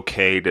it's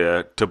okay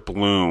to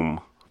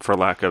bloom, for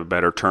lack of a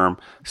better term,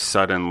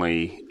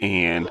 suddenly,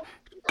 and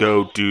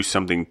go do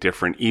something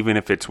different. Even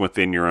if it's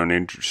within your own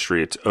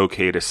industry, it's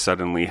okay to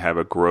suddenly have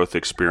a growth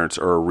experience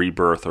or a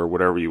rebirth or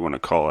whatever you want to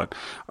call it,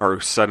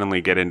 or suddenly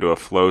get into a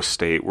flow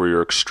state where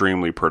you're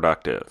extremely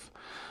productive.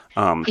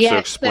 So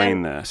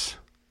explain this.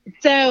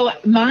 So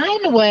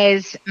mine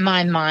was,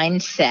 my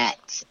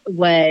mindset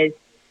was,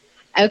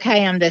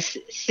 okay, I'm the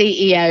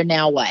CEO,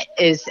 now what,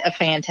 is a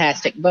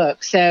fantastic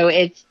book. So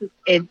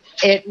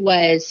it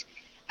was,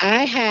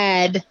 I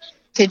had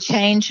to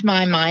change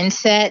my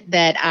mindset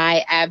that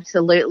I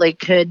absolutely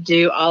could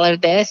do all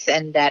of this,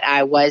 and that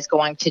I was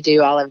going to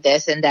do all of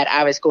this, and that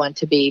I was going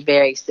to be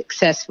very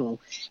successful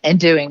in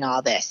doing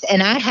all this.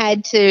 And I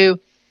had to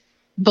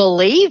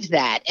believe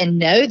that and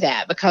know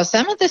that, because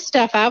some of the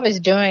stuff I was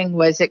doing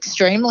was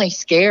extremely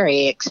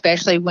scary,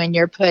 especially when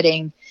you're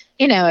putting,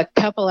 a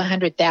couple of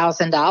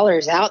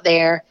 $100,000 out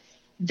there,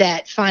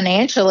 that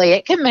financially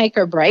it can make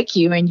or break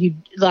you. And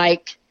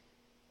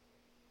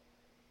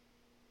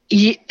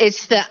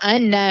it's the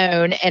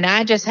unknown. And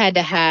I just had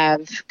to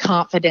have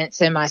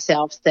confidence in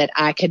myself that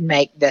I could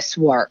make this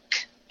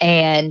work.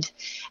 And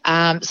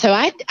so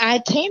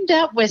I teamed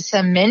up with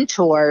some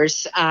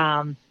mentors.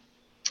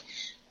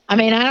 I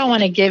mean, I don't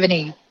want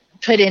to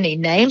put any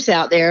names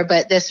out there,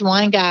 but this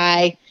one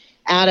guy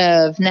out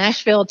of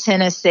Nashville,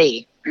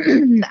 Tennessee,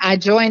 I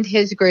joined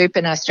his group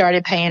and I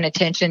started paying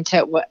attention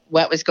to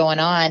what was going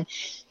on.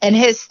 And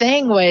his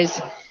thing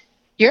was,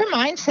 your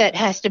mindset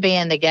has to be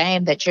in the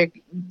game that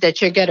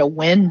you're going to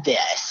win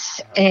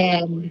this.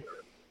 And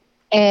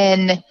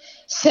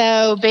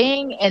so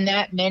being in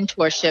that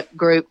mentorship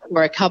group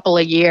for a couple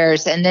of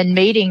years, and then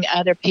meeting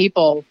other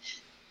people,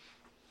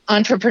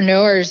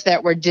 entrepreneurs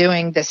that were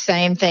doing the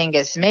same thing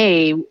as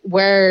me,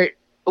 we're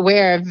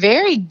a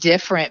very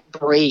different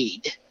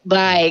breed.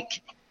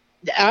 Like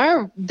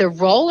the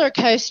roller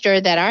coaster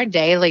that our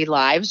daily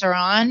lives are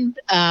on,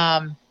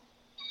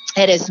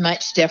 it is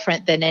much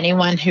different than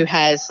anyone who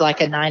has like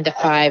a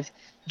 9-to-5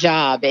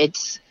 job.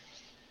 It's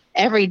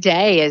every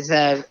day is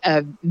a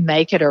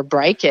make it or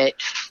break it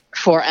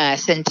for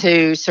us. And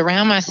to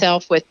surround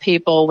myself with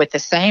people with the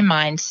same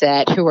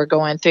mindset, who are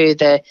going through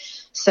the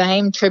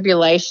same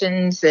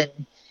tribulations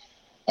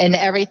and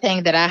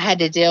everything that I had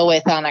to deal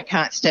with on a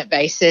constant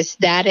basis,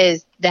 that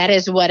is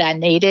what I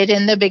needed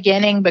in the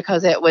beginning,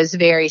 because it was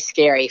very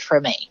scary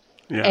for me.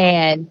 Yeah.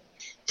 And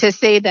to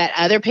see that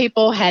other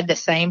people had the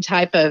same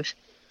type of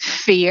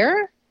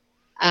fear,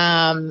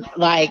 one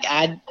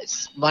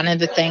of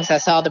the things I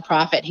saw the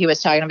prophet, he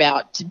was talking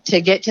about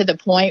to get to the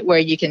point where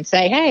you can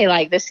say, hey,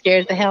 like, this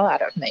scares the hell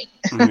out of me.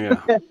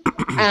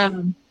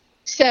 Yeah.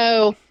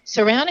 So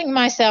surrounding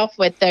myself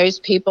with those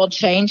people,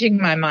 changing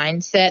my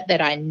mindset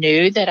that I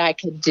knew that I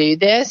could do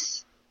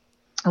this,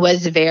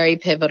 was very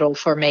pivotal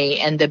for me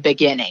in the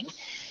beginning.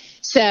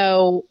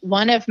 So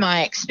one of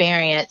my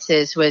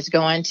experiences was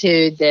going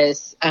to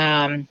this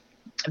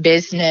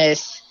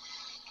business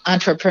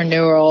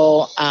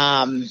entrepreneurial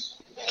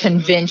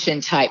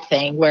convention type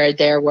thing, where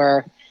there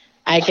were,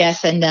 I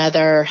guess,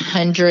 another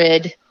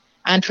 100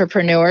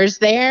 entrepreneurs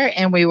there,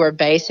 and we were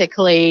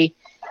basically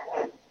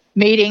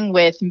meeting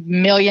with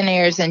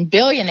millionaires and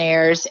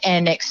billionaires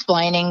and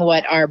explaining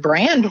what our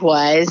brand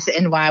was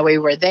and why we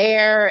were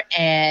there.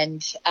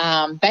 And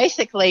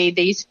basically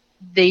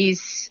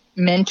these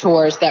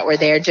mentors that were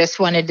there just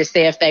wanted to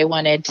see if they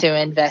wanted to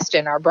invest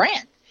in our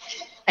brand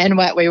and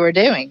what we were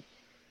doing.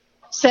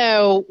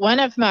 So one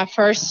of my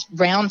first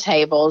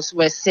roundtables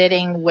was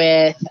sitting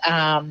with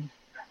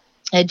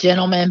a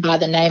gentleman by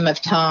the name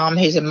of Tom,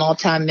 who's a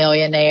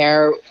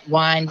multimillionaire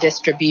wine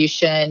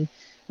distribution,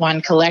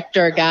 wine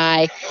collector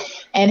guy.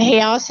 And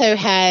he also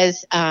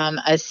has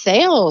a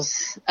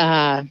sales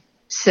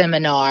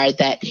seminar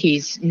that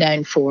he's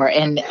known for.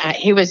 And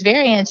he was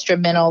very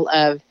instrumental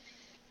of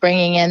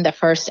bringing in the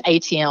first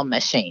ATM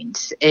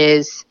machines,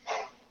 is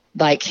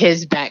like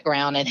his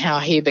background and how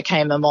he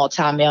became a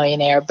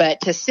multimillionaire.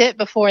 But to sit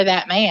before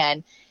that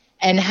man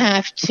and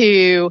have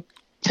to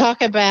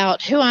talk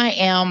about who I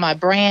am, my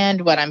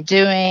brand, what I'm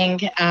doing.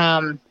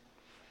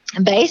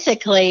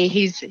 Basically,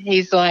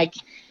 he's like,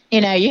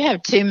 you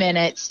have 2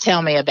 minutes.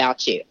 Tell me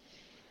about you.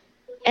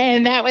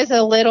 And that was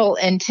a little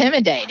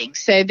intimidating.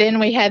 So then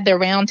we had the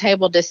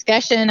roundtable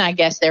discussion. I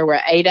guess there were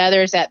 8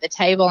 others at the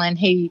table. And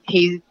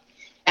he,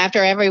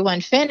 after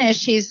everyone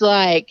finished, he's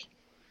like,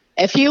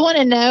 if you want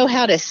to know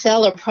how to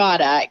sell a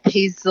product,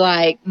 he's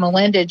like,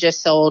 Melinda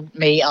just sold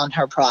me on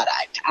her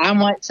product. I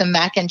want some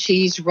mac and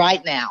cheese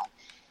right now.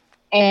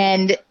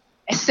 And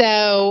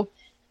so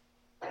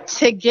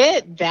to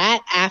get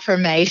that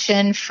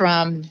affirmation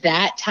from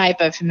that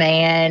type of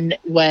man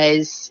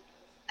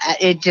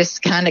it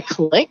just kind of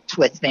clicked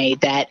with me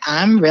that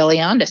I'm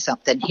really onto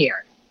something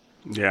here.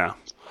 Yeah,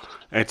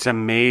 it's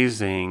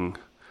amazing.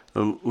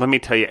 Let me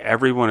tell you,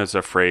 everyone is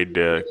afraid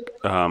to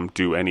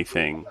do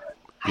anything,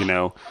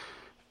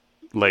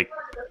 like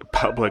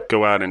public,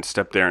 go out and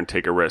step there and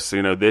take a risk.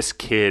 This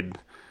kid,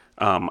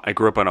 I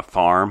grew up on a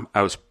farm.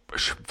 I was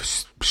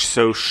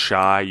so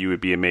shy, you would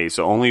be amazed.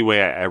 The only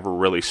way I ever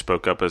really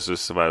spoke up is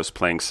if I was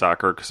playing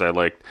soccer, because I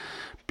liked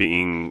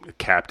being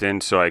captain,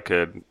 so I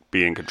could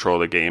be in control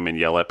of the game and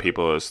yell at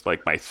people is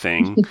like my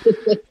thing.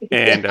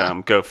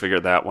 And go figure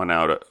that one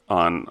out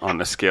on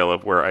the scale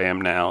of where I am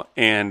now,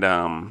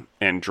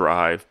 and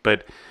drive.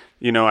 But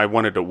I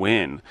wanted to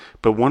win.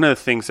 But one of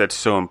the things that's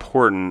so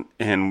important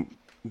and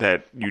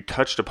that you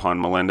touched upon,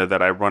 Melinda,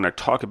 that I want to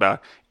talk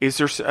about is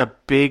there's a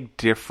big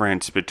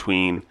difference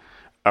between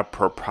a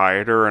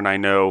proprietor, and I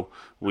know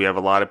we have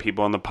a lot of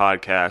people on the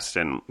podcast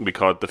and we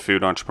call it the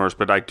food entrepreneurs,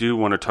 but I do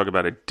want to talk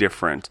about a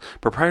difference.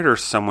 Proprietor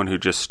is someone who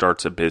just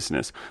starts a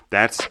business.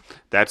 That's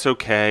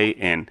okay.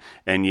 And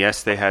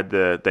yes,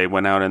 they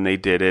went out and they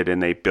did it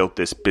and they built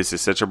this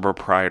business. That's a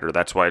proprietor.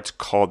 That's why it's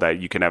called that.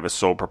 You can have a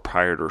sole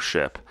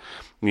proprietorship,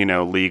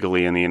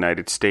 legally in the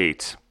United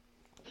States.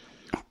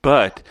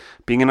 But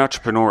being an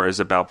entrepreneur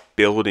is about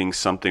building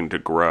something to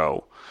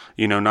grow.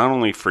 Not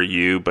only for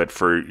you, but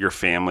for your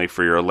family,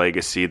 for your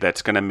legacy,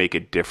 that's going to make a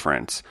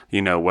difference.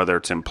 Whether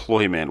it's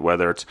employment,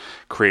 whether it's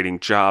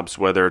creating jobs,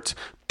 whether it's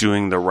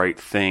doing the right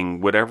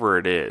thing, whatever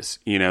it is,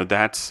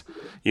 that's,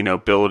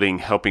 building,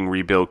 helping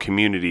rebuild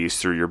communities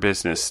through your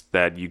business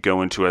that you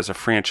go into as a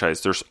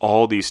franchise. There's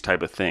all these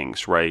type of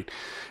things, right?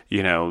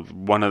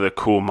 One of the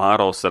cool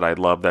models that I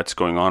love that's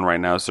going on right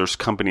now is there's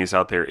companies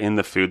out there in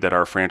the food that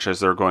are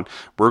franchise.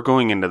 We're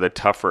going into the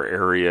tougher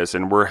areas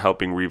and we're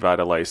helping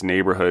revitalize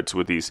neighborhoods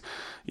with these,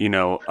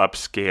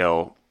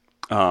 upscale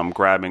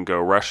grab and go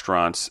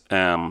restaurants.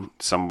 Some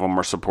of them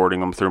are supporting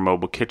them through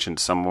mobile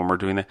kitchens. Some of them are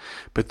doing that,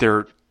 but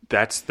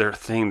that's their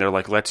thing. They're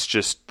like, let's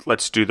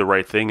do the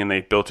right thing. And they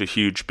built a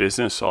huge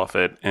business off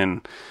it.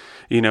 And,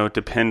 it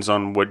depends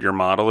on what your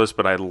model is,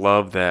 but I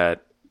love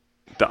that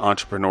the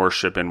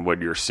entrepreneurship and what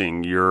you're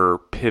seeing, you're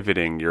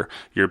pivoting,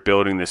 you're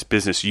building this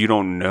business. You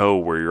don't know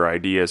where your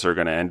ideas are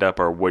going to end up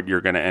or what you're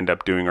going to end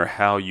up doing or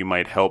how you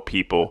might help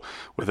people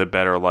with a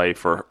better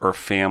life or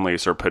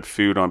families or put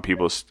food on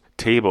people's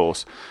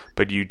tables.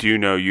 But you do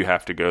know you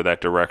have to go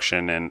that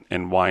direction.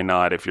 And why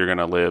not, if you're going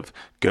to live,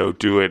 go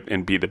do it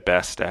and be the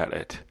best at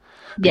it.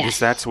 Because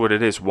that's what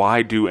it is.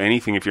 Why do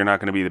anything if you're not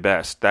going to be the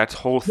best? That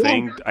whole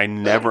thing, I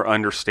never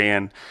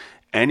understand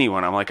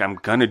anyone. I'm like, I'm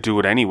going to do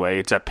it anyway.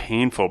 It's a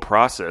painful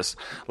process.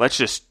 Let's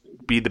just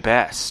be the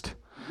best.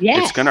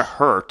 Yes. It's going to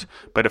hurt,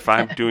 but if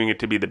I'm doing it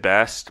to be the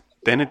best,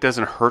 then it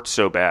doesn't hurt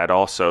so bad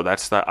also.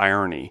 That's the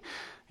irony.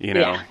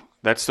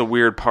 That's the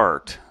weird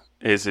part,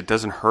 is it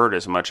doesn't hurt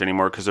as much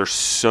anymore because there's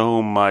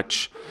so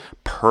much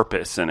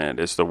purpose in it,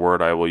 is the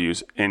word I will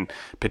use, and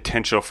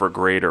potential for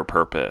greater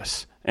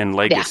purpose and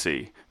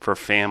legacy for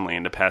family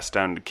and to pass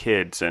down to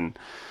kids and,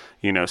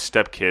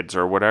 stepkids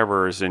or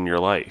whatever is in your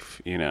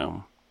life,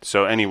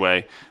 So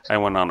anyway, I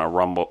went on a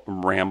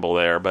ramble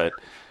there, but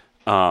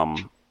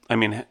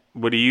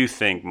what do you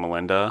think,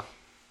 Melinda?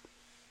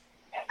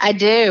 I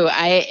do.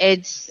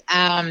 I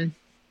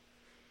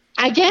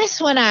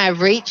guess when I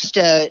reached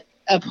a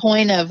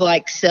point of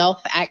like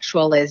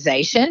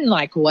self-actualization,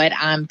 like what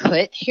I'm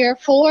put here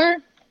for,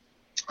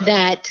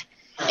 that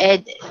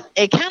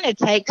it kind of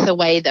takes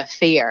away the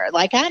fear.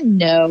 Like I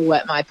know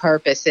what my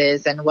purpose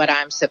is and what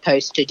I'm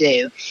supposed to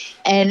do.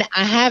 And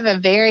I have a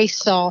very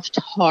soft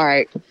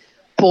heart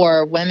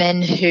for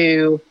women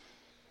who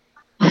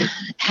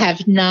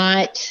have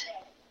not,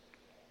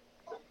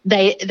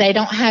 they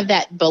don't have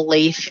that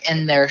belief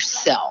in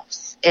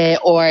themselves,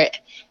 or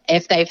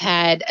if they've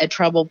had a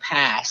troubled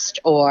past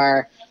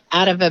or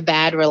out of a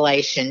bad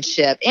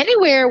relationship,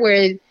 anywhere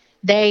where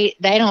they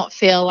don't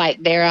feel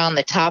like they're on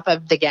the top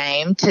of the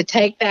game, to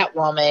take that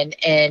woman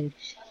and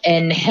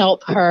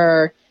help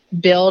her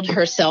build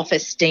her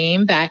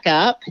self-esteem back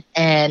up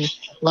and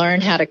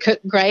learn how to cook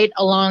great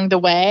along the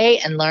way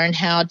and learn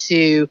how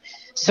to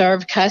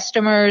serve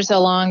customers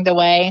along the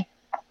way.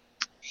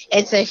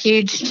 It's a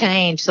huge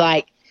change.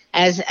 Like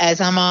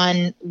as I'm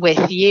on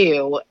with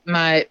you,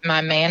 my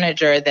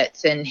manager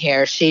that's in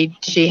here, she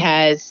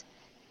has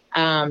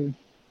a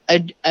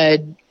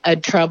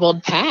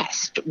troubled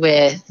past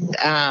with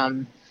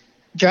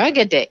drug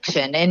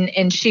addiction,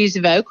 and she's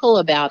vocal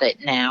about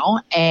it now.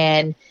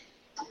 And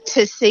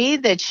to see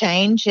the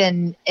change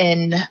in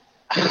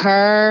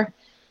her,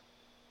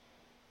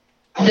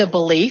 the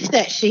belief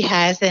that she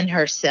has in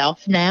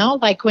herself now,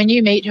 like when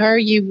you meet her,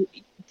 you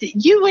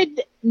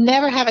would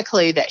never have a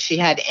clue that she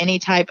had any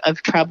type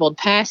of troubled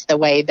past, the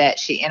way that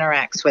she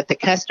interacts with the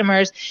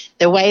customers,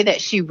 the way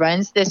that she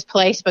runs this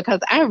place,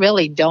 because I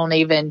really don't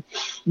even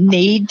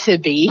need to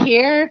be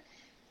here.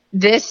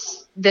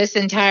 This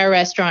entire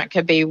restaurant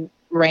could be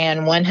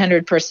ran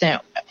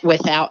 100%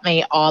 without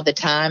me all the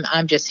time.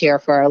 I'm just here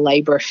for a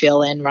labor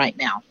fill-in right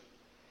now.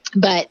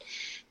 But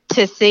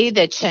to see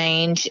the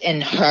change in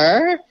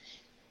her,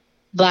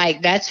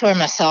 like that's where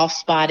my soft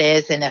spot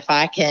is. And if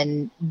I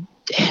can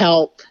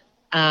help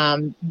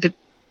to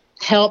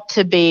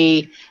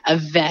be a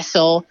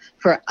vessel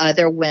for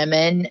other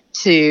women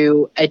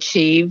to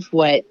achieve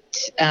what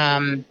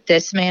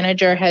this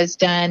manager has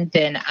done,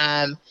 then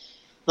I'm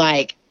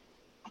like,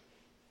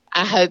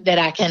 I hope that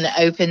I can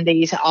open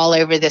these all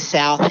over the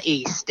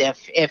Southeast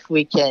if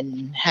we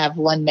can have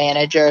one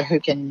manager who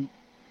can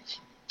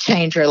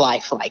change her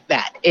life like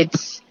that.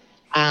 It's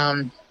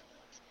it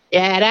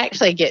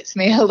actually gets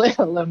me a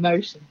little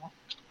emotional.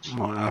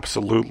 Well,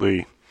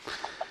 absolutely.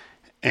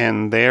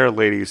 And there,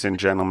 ladies and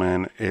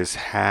gentlemen, is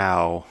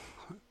how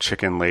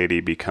Chicken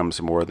Lady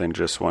becomes more than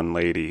just one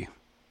lady.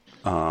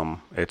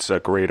 It's a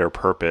greater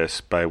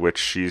purpose by which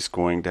she's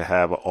going to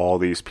have all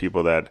these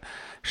people that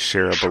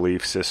share a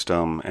belief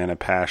system and a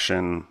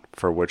passion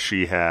for what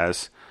she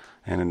has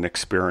and an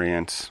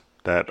experience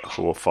that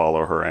will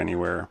follow her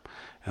anywhere.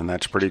 And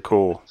that's pretty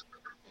cool,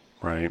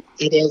 right?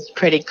 It is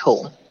pretty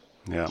cool.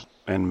 Yeah,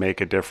 and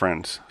make a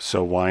difference.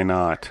 So why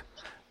not?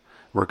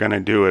 We're going to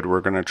do it.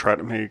 We're going to try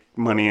to make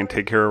money and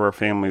take care of our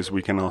families.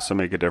 We can also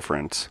make a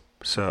difference.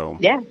 So,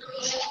 yeah.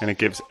 And it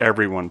gives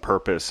everyone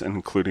purpose,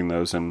 including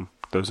those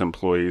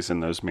employees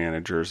and those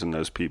managers and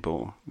those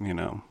people, you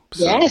know.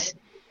 So. Yes.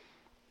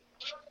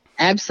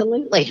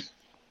 Absolutely.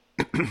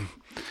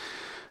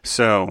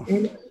 So.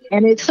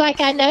 And it's like,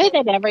 I know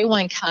that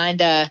everyone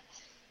kind of,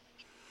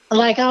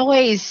 like,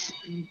 always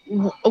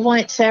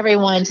wants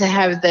everyone to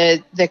have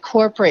the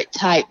corporate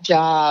type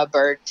job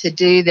or to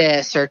do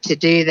this or to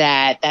do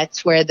that.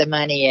 That's where the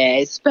money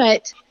is.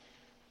 But,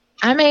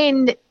 I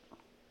mean,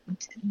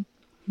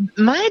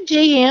 my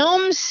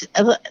GMs,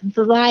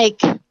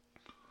 like,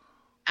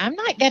 I'm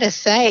not going to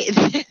say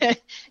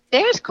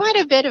there's quite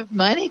a bit of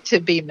money to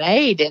be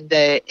made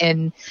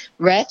in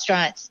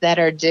restaurants that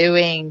are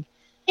doing,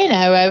 you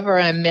know, over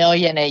 $1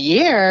 million a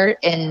year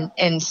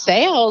in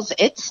sales.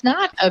 It's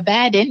not a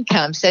bad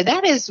income. So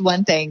that is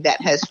one thing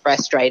that has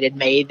frustrated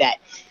me, that,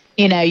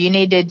 you know, you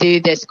need to do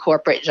this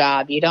corporate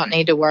job. You don't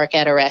need to work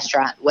at a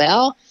restaurant.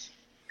 Well,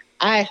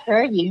 I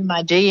assure you,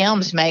 my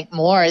GMs make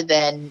more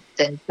than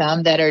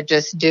some that are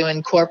just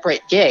doing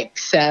corporate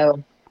gigs.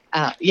 So,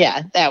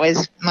 yeah, that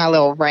was my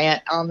little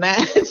rant on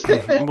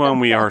that. Well,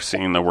 we are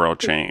seeing the world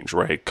change,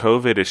 right?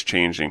 COVID is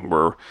changing.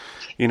 We're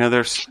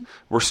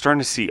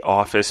starting to see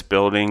office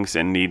buildings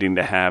and needing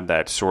to have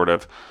that sort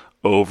of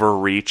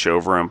overreach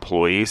over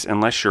employees,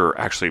 unless you're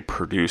actually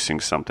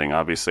producing something.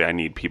 Obviously, I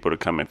need people to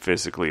come in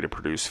physically to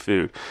produce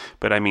food.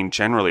 But I mean,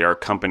 generally, our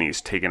company's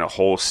taken a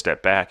whole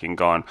step back and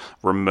gone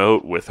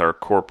remote with our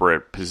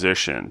corporate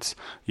positions,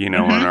 you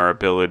know, and our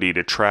ability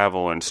to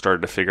travel, and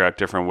started to figure out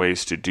different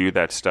ways to do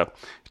that stuff.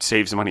 It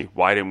saves money.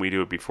 Why didn't we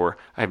do it before?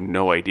 I have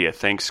no idea.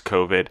 Thanks,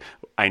 COVID.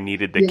 I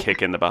needed the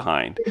kick in the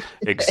behind.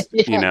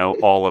 You know,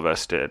 all of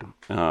us did.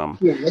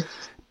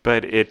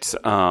 But it's,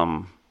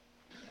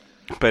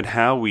 but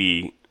how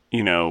we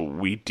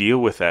deal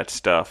with that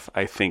stuff,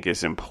 I think,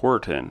 is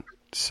important.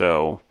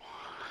 So,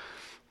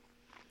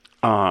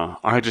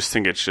 I just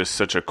think it's just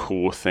such a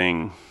cool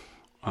thing,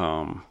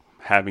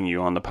 having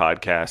you on the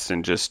podcast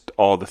and just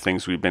all the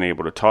things we've been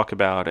able to talk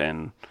about.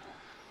 And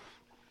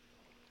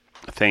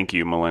thank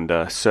you,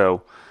 Melinda.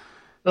 So,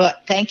 well,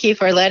 thank you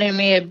for letting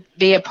me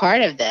be a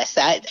part of this.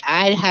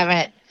 I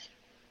haven't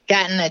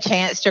gotten a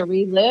chance to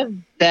relive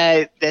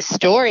the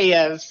story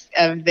of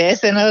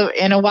this in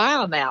a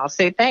while now.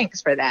 So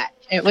thanks for that.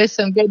 It was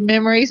some good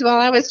memories while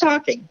I was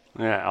talking.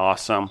 Yeah,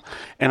 awesome.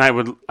 And I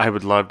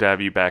would love to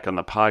have you back on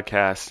the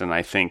podcast. And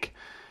I think,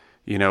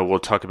 you know, we'll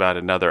talk about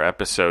another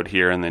episode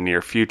here in the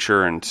near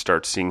future and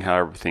start seeing how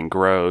everything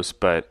grows.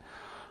 But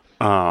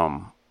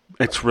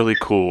it's really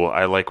cool.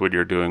 I like what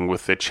you're doing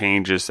with the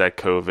changes that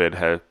COVID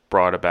has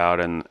brought about,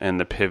 and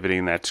the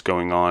pivoting that's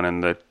going on,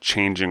 and the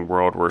changing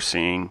world we're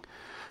seeing.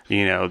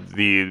 You know,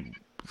 the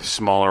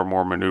smaller,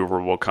 more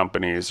maneuverable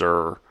companies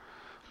are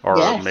are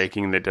Yes.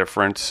 making the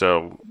difference.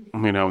 So,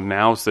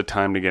 now's the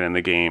time to get in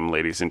the game,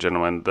 ladies and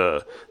gentlemen.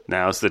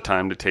 Now's the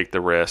time to take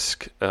the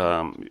risk.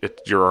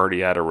 You're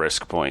already at a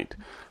risk point.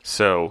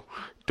 So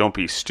don't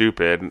be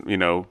stupid,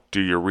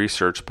 do your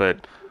research.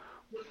 But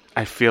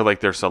I feel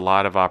like there's a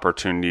lot of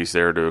opportunities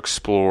there to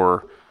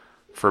explore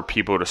for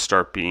people to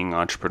start being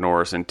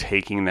entrepreneurs and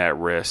taking that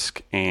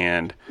risk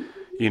and,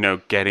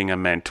 getting a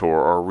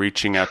mentor or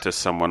reaching out to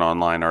someone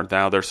online. Or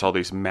now there's all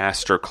these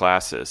master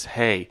classes.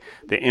 Hey,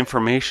 the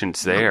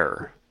information's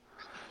there.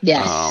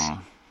 Yes.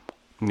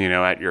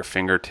 At your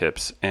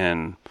fingertips.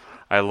 And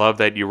I love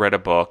that you read a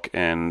book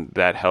and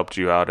that helped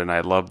you out. And I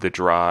love the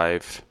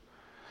drive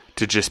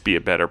to just be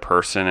a better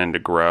person and to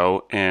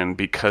grow. And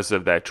because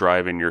of that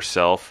drive in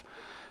yourself,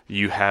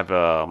 you have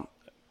a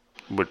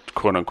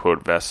quote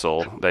unquote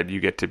vessel that you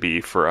get to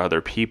be for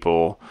other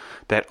people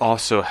that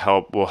also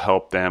will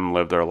help them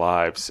live their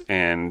lives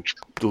and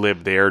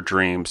live their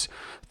dreams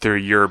through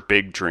your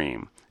big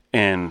dream.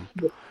 And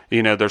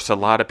there's a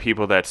lot of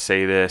people that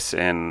say this,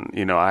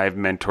 and I have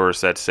mentors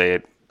that say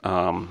it.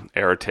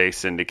 Arete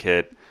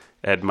Syndicate,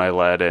 Ed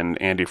Milet,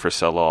 and Andy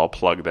Frisella, I'll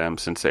plug them,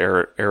 since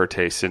the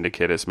Arete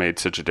Syndicate has made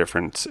such a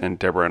difference in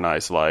Deborah and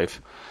I's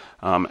life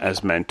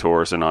as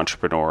mentors and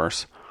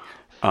entrepreneurs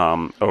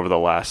over the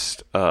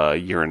last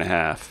year and a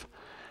half.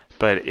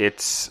 But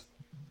it's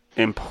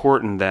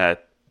important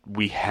that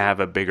we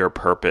have a bigger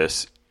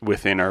purpose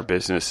within our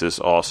businesses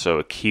also.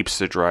 It keeps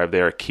the drive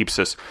there. It keeps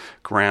us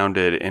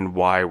grounded in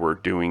why we're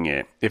doing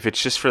it. If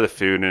it's just for the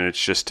food and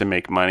it's just to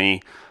make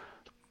money,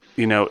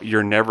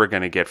 you're never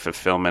going to get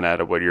fulfillment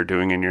out of what you're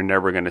doing, and you're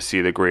never going to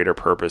see the greater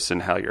purpose in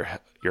how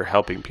you're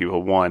helping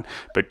people, one.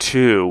 But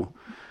two,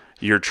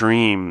 your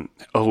dream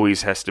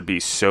always has to be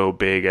so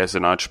big as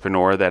an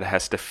entrepreneur that it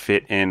has to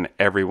fit in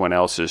everyone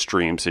else's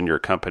dreams in your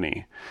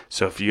company.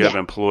 So if you have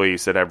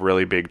employees that have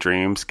really big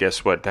dreams,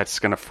 guess what? That's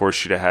going to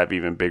force you to have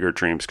even bigger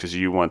dreams, because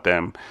you want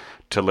them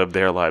to live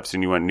their lives,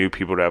 and you want new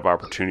people to have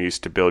opportunities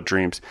to build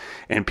dreams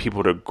and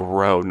people to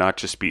grow, not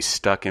just be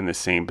stuck in the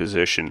same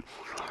position.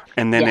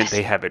 And then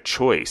they have a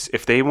choice.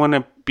 If they want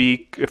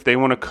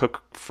to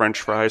cook French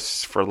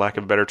fries, for lack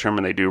of a better term,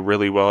 and they do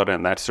really well at it,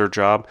 and that's their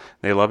job,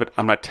 they love it.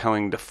 I'm not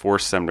telling to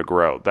force them to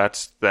grow.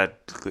 Let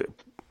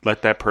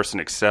that person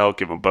excel,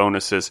 give them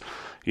bonuses,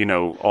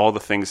 all the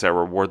things that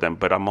reward them.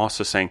 But I'm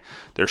also saying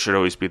there should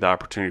always be the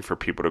opportunity for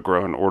people to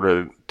grow. In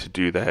order to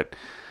do that,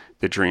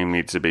 the dream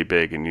needs to be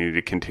big, and you need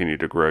to continue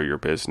to grow your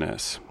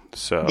business.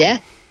 So,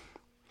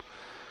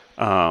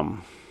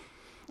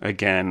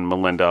 again,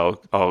 Melinda,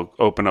 I'll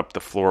open up the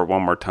floor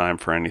one more time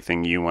for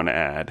anything you want to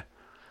add.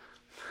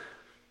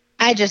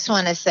 I just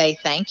want to say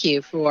thank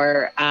you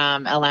for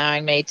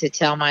allowing me to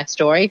tell my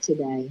story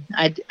today.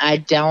 I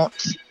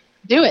don't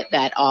do it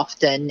that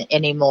often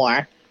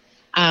anymore.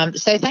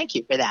 So thank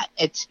you for that.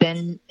 It's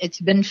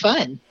been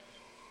fun.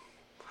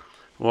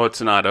 Well,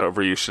 it's not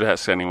over. You should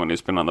ask anyone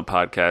who's been on the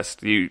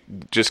podcast.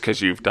 Just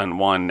because you've done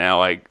one,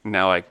 now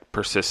I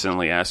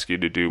persistently ask you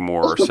to do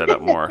more or set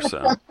up more.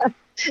 So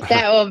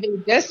that will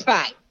be just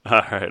fine.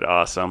 All right,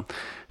 awesome.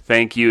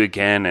 Thank you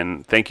again,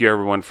 and thank you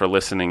everyone for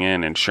listening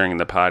in and sharing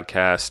the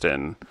podcast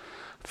and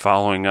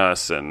following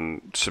us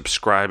and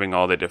subscribing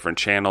all the different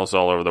channels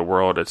all over the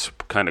world. It's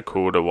kind of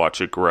cool to watch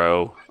it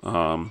grow.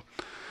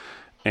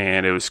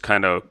 And it was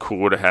kind of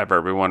cool to have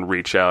everyone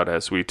reach out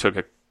as we took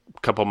a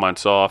couple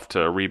months off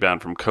to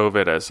rebound from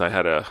COVID, as I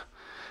had to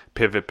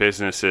pivot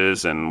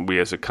businesses, and we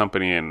as a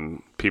company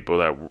and people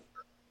that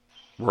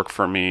work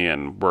for me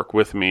and work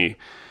with me.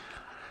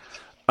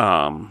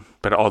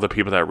 But all the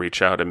people that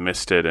reach out and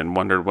missed it and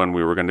wondered when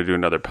we were going to do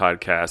another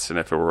podcast and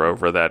if it were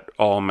over, that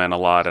all meant a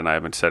lot. And I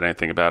haven't said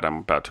anything about it. I'm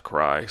about to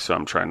cry. So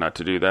I'm trying not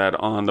to do that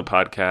on the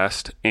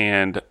podcast.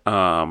 And,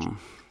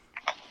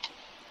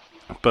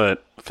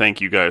 but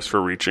thank you guys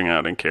for reaching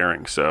out and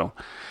caring. So,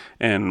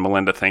 and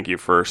Melinda, thank you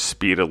for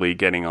speedily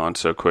getting on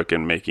so quick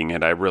and making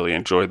it. I really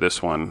enjoyed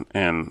this one,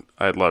 and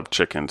I love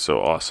chicken. So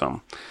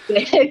awesome.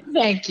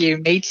 Thank you.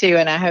 Me too.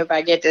 And I hope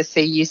I get to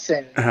see you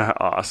soon.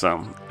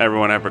 Awesome.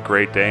 Everyone have a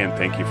great day, and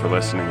thank you for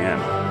listening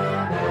in.